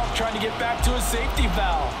have any luck trying to get back to his safety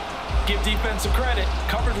valve. Give defense some credit.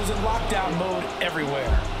 Coverage was in lockdown mode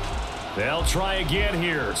everywhere. They'll try again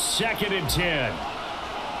here, 2nd and 10.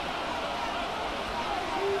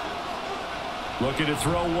 Looking to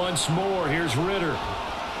throw once more, here's Ritter.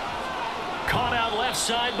 Caught out left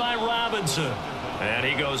side by Robinson. And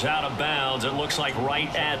he goes out of bounds. It looks like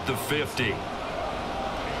right at the 50.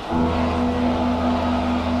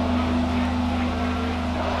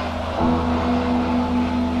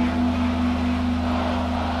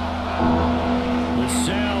 The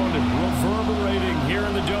sound reverberating here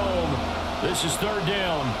in the dome. This is 3rd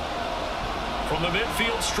down. From the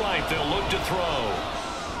midfield stripe, they'll look to throw.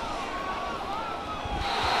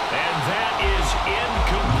 And that is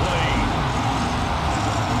incomplete.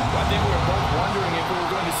 I think we were both wondering if we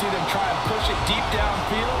were going to see them try and push it deep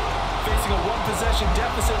downfield, facing a one-possession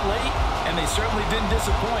deficit late, and they certainly didn't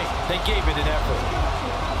disappoint. They gave it an effort.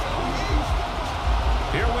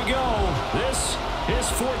 Here we go. This is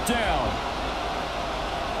 4th down.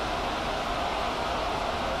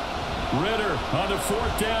 Ritter on the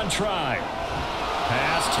 4th down try.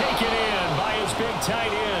 Pass taken in by his big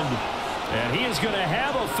tight end. And he is going to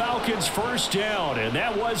have a Falcons first down. And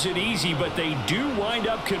that wasn't easy, but they do wind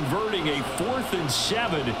up converting a 4th and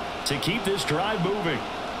 7 to keep this drive moving.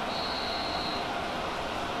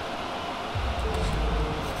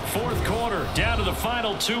 4th quarter, down to the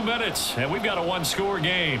final 2 minutes. And we've got a one-score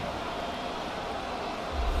game.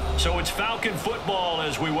 So it's Falcon football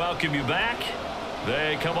as we welcome you back.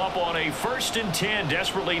 They come up on a 1st and 10,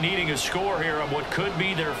 desperately needing a score here on what could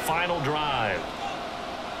be their final drive.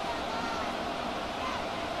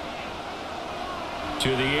 To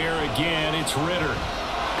the air again, it's Ritter.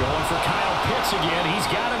 Going for Kyle Pitts again. He's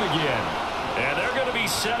got him again. And they're going to be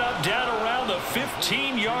set up down around the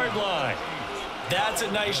 15-yard line. That's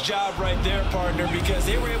a nice job right there, partner, because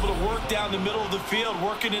they were able to work down the middle of the field,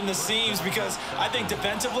 working in the seams, because I think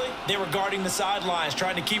defensively they were guarding the sidelines,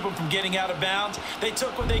 trying to keep them from getting out of bounds. They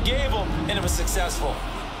took what they gave them, and it was successful.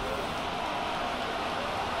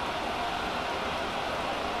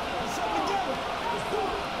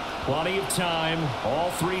 Plenty of time.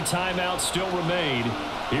 All 3 timeouts still remain.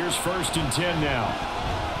 Here's 1st and 10 now.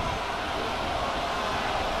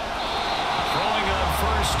 Throwing on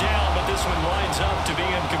 1st down, but this one lines up to be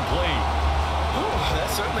incomplete. Ooh,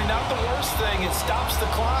 that's certainly not the worst thing. It stops the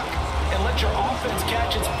clock and lets your offense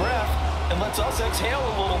catch its breath and lets us exhale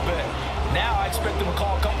a little bit. Now I expect them to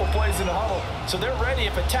call a couple plays in the huddle, so they're ready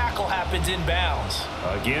if a tackle happens inbounds.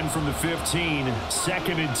 Again from the 15,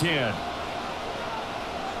 2nd and 10.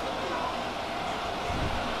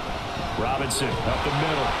 Robinson up the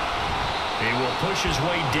middle. He will push his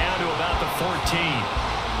way down to about the 14.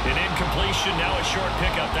 An incompletion, now a short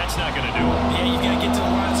pickup. That's not going to do it. Yeah, you've got to get to the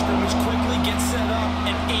line of scrimmage quickly, get set up,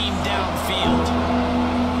 and aim downfield.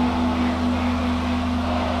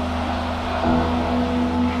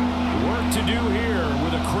 Work to do here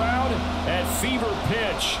with a crowd at fever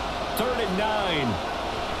pitch. 3rd and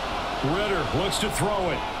 9. Ritter looks to throw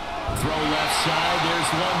it. Throw left side.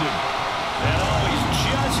 There's London. And oh, he's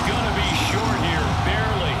just going to be short here,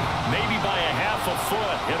 barely. Maybe by a half a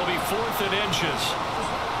foot. It'll be 4th and inches.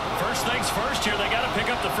 First things first here, they got to pick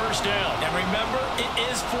up the 1st down. And remember, it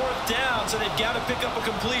is 4th down, so they've got to pick up a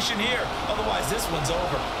completion here. Otherwise, this one's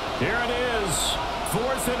over. Here it is,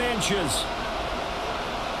 4th and inches.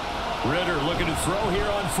 Ritter looking to throw here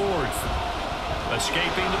on 4th.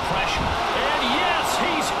 Escaping the pressure. And yes,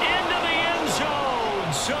 he's into the end zone.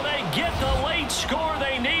 So they get the late score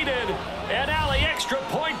they needed. And now the extra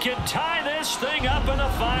point can tie this thing up in the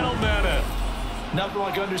final minute. Nothing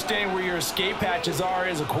like understanding where your escape hatches are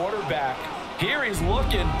as a quarterback. Here he's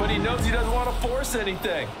looking, but he knows he doesn't want to force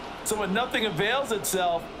anything. So when nothing avails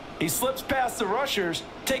itself, he slips past the rushers,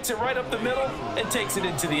 takes it right up the middle, and takes it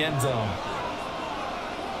into the end zone.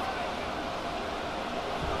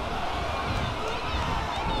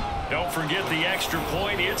 Don't forget the extra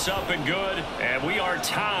point. It's up and good. And we are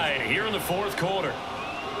tied here in the 4th quarter.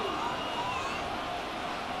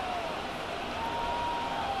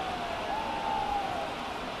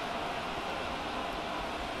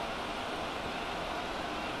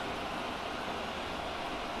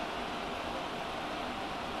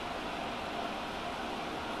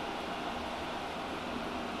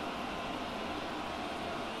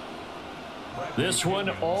 This one,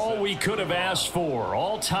 all we could have asked for.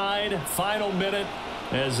 All tied, final minute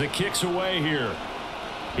as it kicks away here.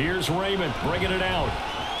 Here's Raymond bringing it out.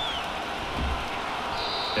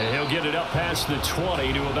 And he'll get it up past the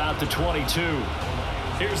 20 to about the 22.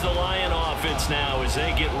 Here's the Lion offense now as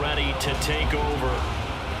they get ready to take over.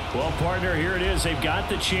 Well, partner, here it is. They've got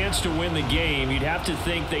the chance to win the game. You'd have to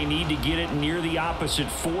think they need to get it near the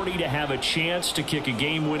opposite 40 to have a chance to kick a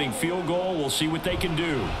game-winning field goal. We'll see what they can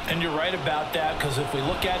do. And you're right about that, because if we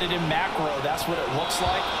look at it in macro, that's what it looks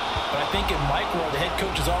like. But I think in micro, the head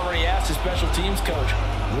coach has already asked his special teams coach,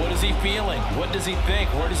 what is he feeling? What does he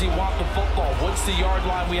think? Where does he want the football? What's the yard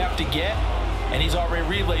line we have to get? And he's already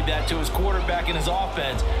relayed that to his quarterback and his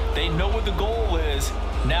offense. They know what the goal is.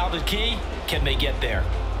 Now the key, can they get there?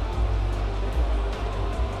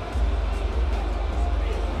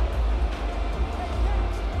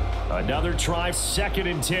 Another try, 2nd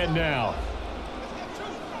and 10 now.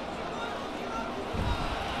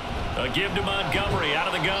 A give to Montgomery out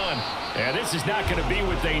of the gun. And this is not going to be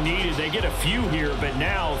what they needed. They get a few here, but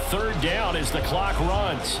now 3rd down as the clock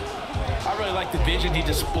runs. I really like the vision he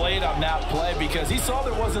displayed on that play because he saw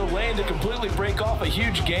there wasn't a lane to completely break off a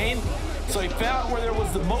huge gain. So he found where there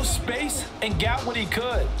was the most space and got what he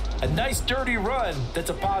could. A nice dirty run that's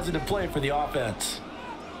a positive play for the offense.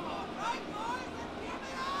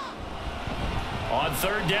 On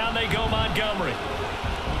 3rd down, they go Montgomery.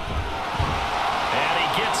 And he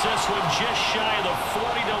gets this one just shy of the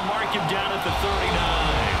 40. They'll mark him down at the 39.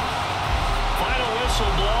 Final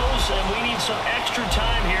whistle blows, and we need some extra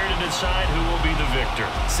time here to decide who will be the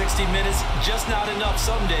victor. 60 minutes, just not enough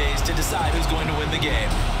some days to decide who's going to win the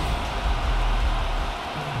game.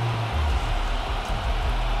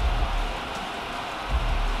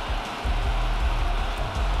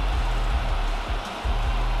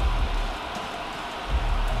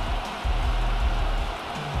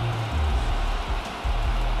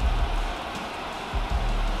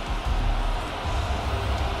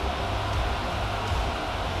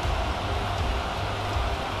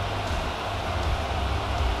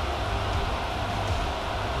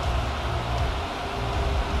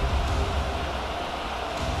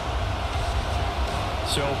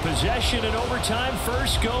 So possession in overtime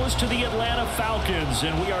first goes to the Atlanta Falcons,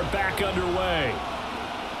 and we are back underway.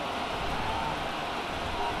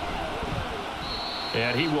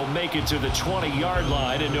 And he will make it to the 20-yard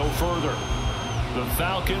line and no further. The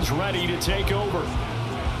Falcons ready to take over.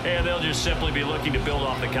 And they'll just simply be looking to build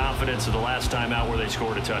off the confidence of the last time out where they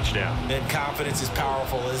scored a touchdown. And confidence is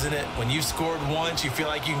powerful, isn't it? When you've scored once, you feel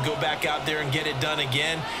like you can go back out there and get it done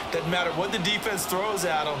again. Doesn't matter what the defense throws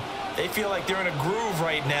at them. They feel like they're in a groove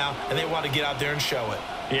right now, and they want to get out there and show it.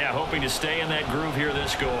 Yeah, hoping to stay in that groove here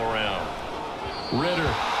this go-around. Ritter,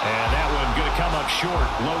 and that one going to come up short.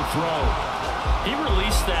 Low throw. He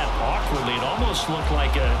released that awkwardly. It almost looked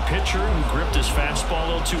like a pitcher who gripped his fastball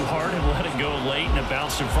a little too hard and let it go late, and it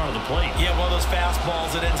bounced in front of the plate. Yeah, one of those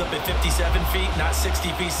fastballs that ends up at 57 feet, not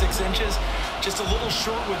 60 feet, 6 inches. Just a little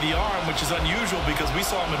short with the arm, which is unusual because we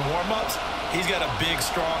saw him in warm-ups. He's got a big,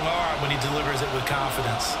 strong arm when he delivers it with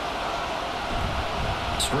confidence.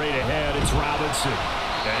 Straight ahead, it's Robinson.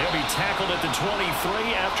 And he'll be tackled at the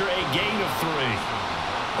 23 after a gain of 3.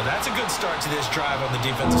 Well, that's a good start to this drive on the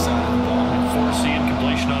defensive side of the ball. Force the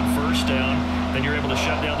incompletion on first down, then you're able to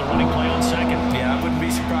shut down the running play on second. Yeah, I wouldn't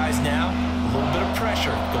be surprised now. A little bit of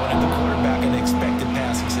pressure going at the quarterback in the expected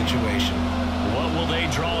passing situation. What will they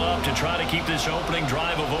draw up to try to keep this opening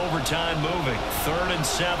drive of overtime moving? 3rd and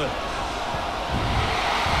 7.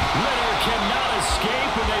 Ritter cannot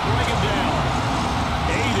escape, and they bring him down.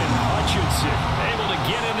 Aiden Hutchinson able to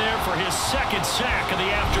get in there for his 2nd sack of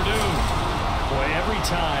the afternoon. Boy, every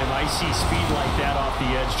time I see speed like that off the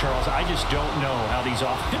edge, Charles, I just don't know how these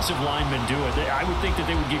offensive linemen do it. I would think that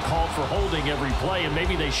they would get called for holding every play, and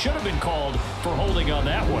maybe they should have been called for holding on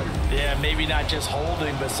that one. Yeah, maybe not just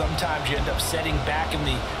holding, but sometimes you end up setting back in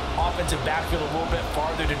the offensive backfield a little bit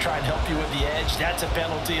farther to try and help you with the edge. That's a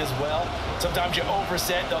penalty as well. Sometimes you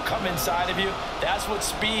overset, they'll come inside of you. That's what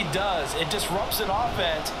speed does. It disrupts an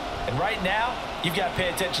offense. And right now, you've got to pay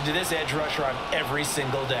attention to this edge rusher on every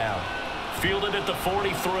single down. Fielded at the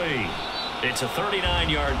 43. It's a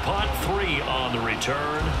 39-yard punt, 3 on the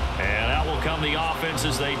return. And out will come the offense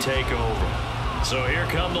as they take over. So here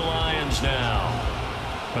come the Lions now.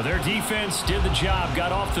 Well, their defense did the job,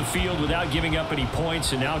 got off the field without giving up any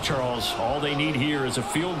points. And now, Charles, all they need here is a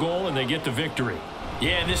field goal, and they get the victory.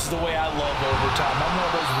 Yeah, and this is the way I love overtime. I'm one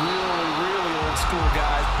of those really old school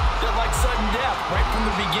guys that like sudden death right from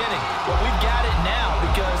the beginning. Well, we've got it now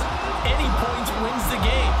because any points wins the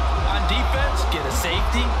game. On defense, get a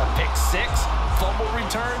safety, a pick 6, fumble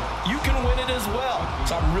return, you can win it as well.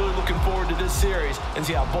 So I'm really looking forward to this series and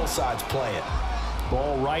see how both sides play it.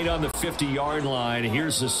 Ball right on the 50-yard line.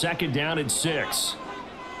 Here's the 2nd down and 6.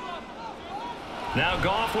 Now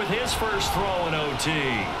Goff with his first throw in OT.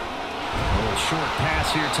 A little short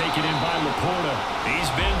pass here taken in by Laporta.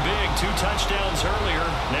 He's been big, 2 touchdowns earlier.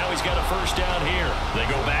 Now he's got a first down here. They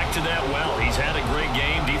go back to that well. He's had a great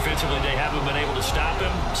game. Defensively, they haven't been able to stop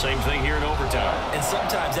him. Same thing here in overtime. And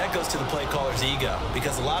sometimes that goes to the play caller's ego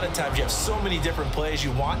because a lot of times you have so many different plays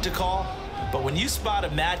you want to call, but when you spot a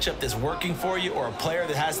matchup that's working for you or a player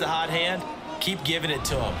that has the hot hand, keep giving it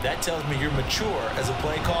to him. That tells me you're mature as a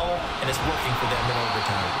play caller, and it's working for them in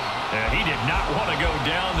overtime. And he did not want to go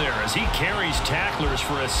down there as he carries tacklers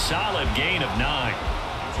for a solid gain of 9.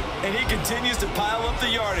 And he continues to pile up the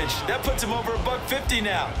yardage. That puts him over $150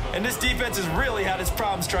 now. And this defense has really had its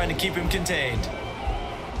problems trying to keep him contained.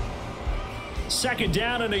 2nd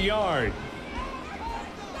down and a yard.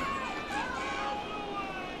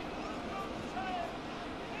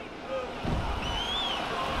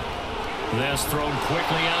 This thrown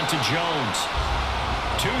quickly out to Jones.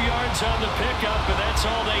 2 yards on the pickup, and that's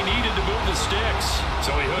all they needed to move the sticks.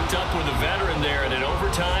 So he hooked up with a veteran there, and in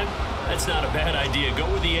overtime, that's not a bad idea. Go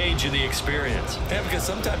with the age and the experience. Yeah, because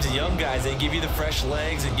sometimes the young guys, they give you the fresh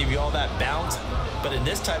legs and give you all that bounce. But in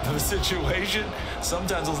this type of a situation,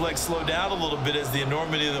 sometimes those legs slow down a little bit as the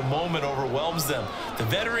enormity of the moment overwhelms them. The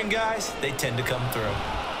veteran guys, they tend to come through.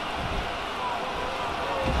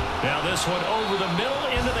 Now this one over the middle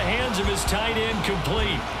into the hands of his tight end,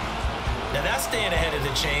 complete. Now that's staying ahead of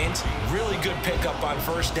the chains. Really good pickup on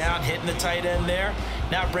first down, hitting the tight end there.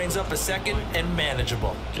 Now it brings up a 2nd and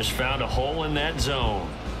manageable. Just found a hole in that zone.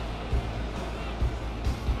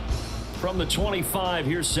 From the 25,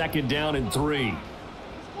 here's 2nd down and 3.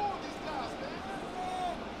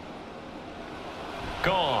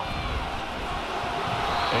 Gone.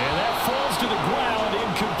 And that falls to the ground,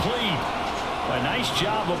 incomplete. A nice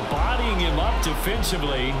job of bodying him up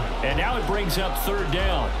defensively, and now it brings up 3rd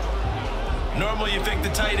down. Normally you think the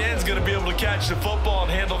tight end's going to be able to catch the football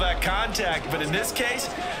and handle that contact, but in this case,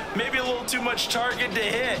 maybe a little too much target to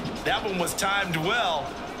hit. That one was timed well,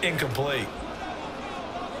 incomplete.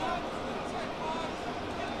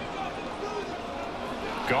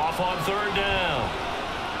 Goff on third down.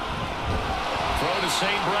 Throw to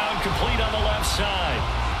St. Brown, complete on the left side.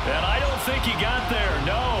 And I don't think he got there,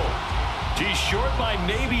 no. He's short by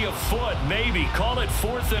maybe a foot, maybe. Call it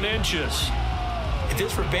 4th and inches. If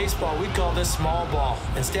this were baseball, we'd call this small ball.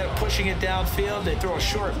 Instead of pushing it downfield, they throw a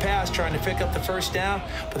short pass trying to pick up the first down,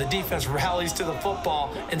 but the defense rallies to the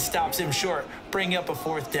football and stops him short, bringing up a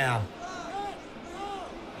 4th down.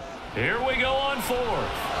 Here we go on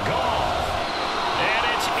 4th. Goff. And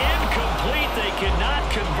it's incomplete. They cannot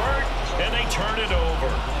convert, and they turn it over.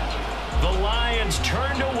 The Lions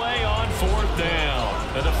turned away on 4th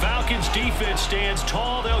down. And the Falcons defense stands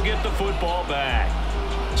tall. They'll get the football back.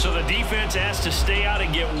 So the defense has to stay out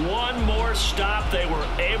and get one more stop. They were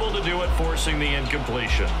able to do it, forcing the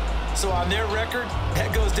incompletion. So on their record,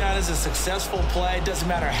 that goes down as a successful play. It doesn't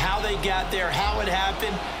matter how they got there, how it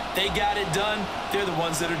happened. They got it done. They're the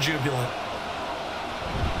ones that are jubilant.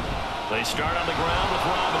 They start on the ground with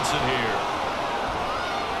Robinson here.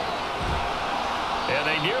 And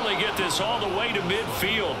they nearly get this all the way to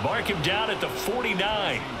midfield. Mark him down at the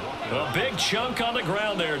 49. A big chunk on the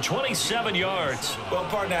ground there, 27 yards. Well,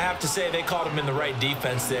 partner, I have to say they caught him in the right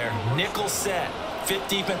defense there. Nickel set, 5th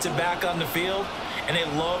defensive back on the field, and they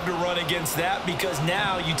love to run against that because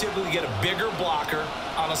now you typically get a bigger blocker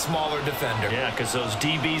on a smaller defender. Yeah, because those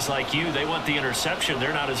DBs like you, they want the interception.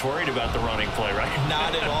 They're not as worried about the running play, right?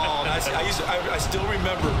 Not at all. And I still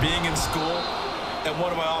remember being in school, and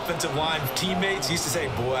one of my offensive line teammates used to say,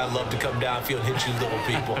 boy, I'd love to come downfield and hit you little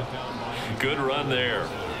people. Good run there.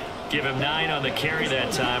 Give him 9 on the carry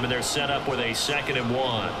that time, and they're set up with a 2nd and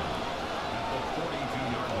 1.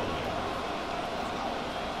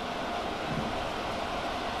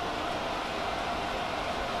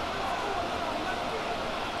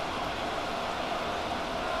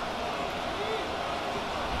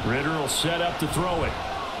 Ritter will set up to throw it.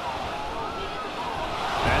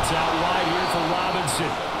 That's out wide here for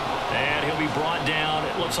Robinson. And he'll be brought down,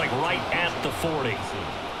 it looks like right at the 40.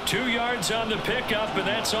 2 yards on the pickup, and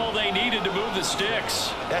that's all they needed to move the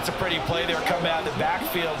sticks. That's a pretty play there coming out of the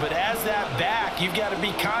backfield, but as that back, you've got to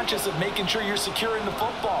be conscious of making sure you're securing the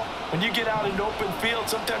football. When you get out in open field,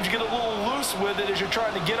 sometimes you get a little loose with it as you're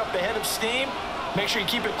trying to get up ahead of steam. Make sure you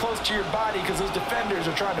keep it close to your body because those defenders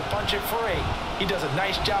are trying to punch it free. He does a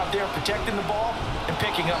nice job there protecting the ball and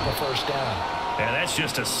picking up a 1st down. And that's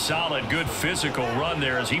just a solid, good physical run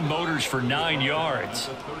there as he motors for 9 yards.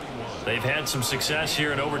 They've had some success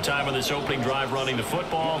here in overtime on this opening drive running the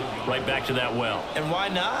football. Right back to that well. And why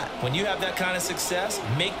not? When you have that kind of success,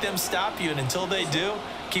 make them stop you. And until they do,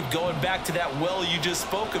 keep going back to that well you just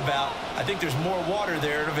spoke about. I think there's more water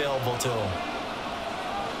there available to them.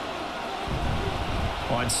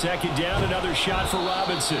 On 2nd down, another shot for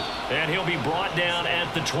Robinson. And he'll be brought down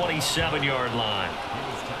at the 27-yard line.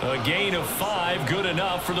 A gain of 5, good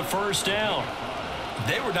enough for the 1st down.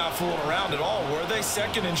 They were not fooling around at all, were they?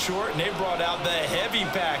 2nd and short, and they brought out the heavy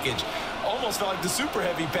package. Almost felt like the super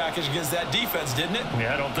heavy package against that defense, didn't it?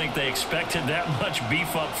 Yeah, I don't think they expected that much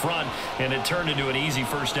beef up front, and it turned into an easy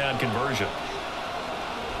 1st down conversion.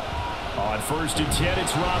 On 1st and 10,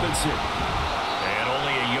 it's Robinson. And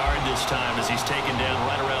only a yard this time as he's taken down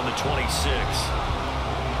right around the 26.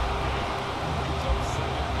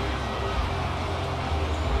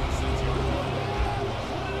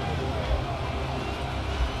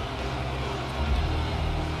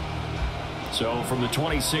 So from the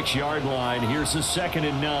 26-yard line, here's the 2nd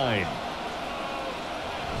and 9.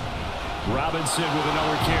 Robinson with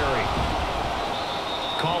another carry.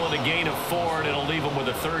 Call it a gain of 4, and it'll leave him with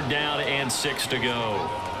a 3rd down and 6 to go.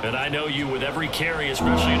 And I know you, with every carry,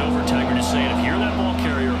 especially in overtime, you're just saying, if you're that ball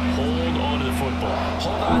carrier, hold on to the football.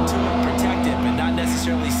 Hold on to it, protect it, but not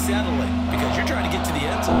necessarily settle it, because you're trying to get to the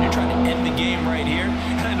end zone. You're trying to end the game right here.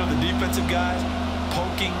 And I know the defensive guys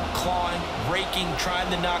poking, clawing, raking, trying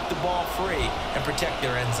to knock the ball free and protect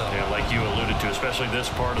their end zone. Yeah, like you alluded to, especially this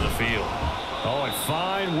part of the field. Oh, and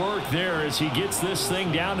fine work there as he gets this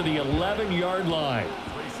thing down to the 11-yard line.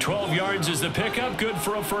 12 yards is the pickup, good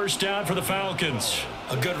for a 1st down for the Falcons.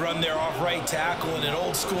 A good run there off right tackle in an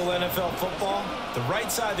old school NFL football. The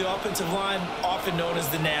right side of the offensive line, often known as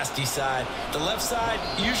the nasty side. The left side,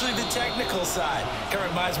 usually the technical side. Kind of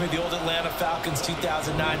reminds me of the old Atlanta Falcons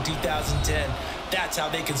 2009, 2010. That's how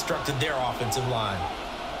they constructed their offensive line.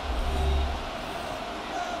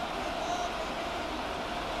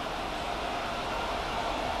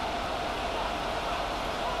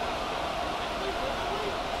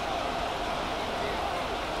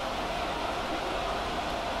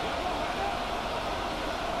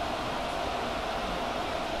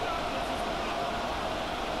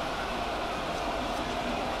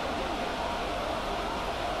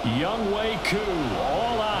 Younghoe Koo,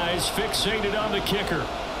 all eyes fixated on the kicker.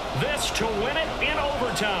 This to win it in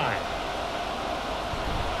overtime.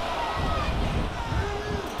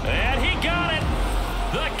 And he got it.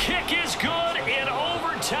 The kick is good in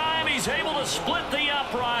overtime. He's able to split the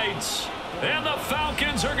uprights. And the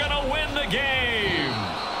Falcons are going to win the game.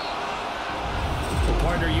 Well,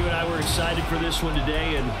 partner, you and I were excited for this one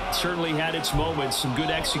today, and certainly had its moments. Some good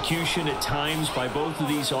execution at times by both of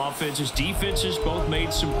these offenses. Defenses both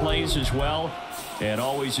made some plays as well. And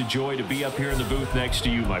always a joy to be up here in the booth next to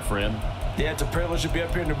you, my friend. Yeah, it's a privilege to be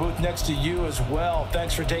up here in the booth next to you as well.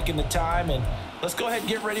 Thanks for taking the time, and let's go ahead and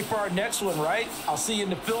get ready for our next one, right? I'll see you in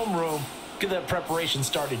the film room. Get that preparation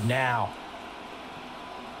started now.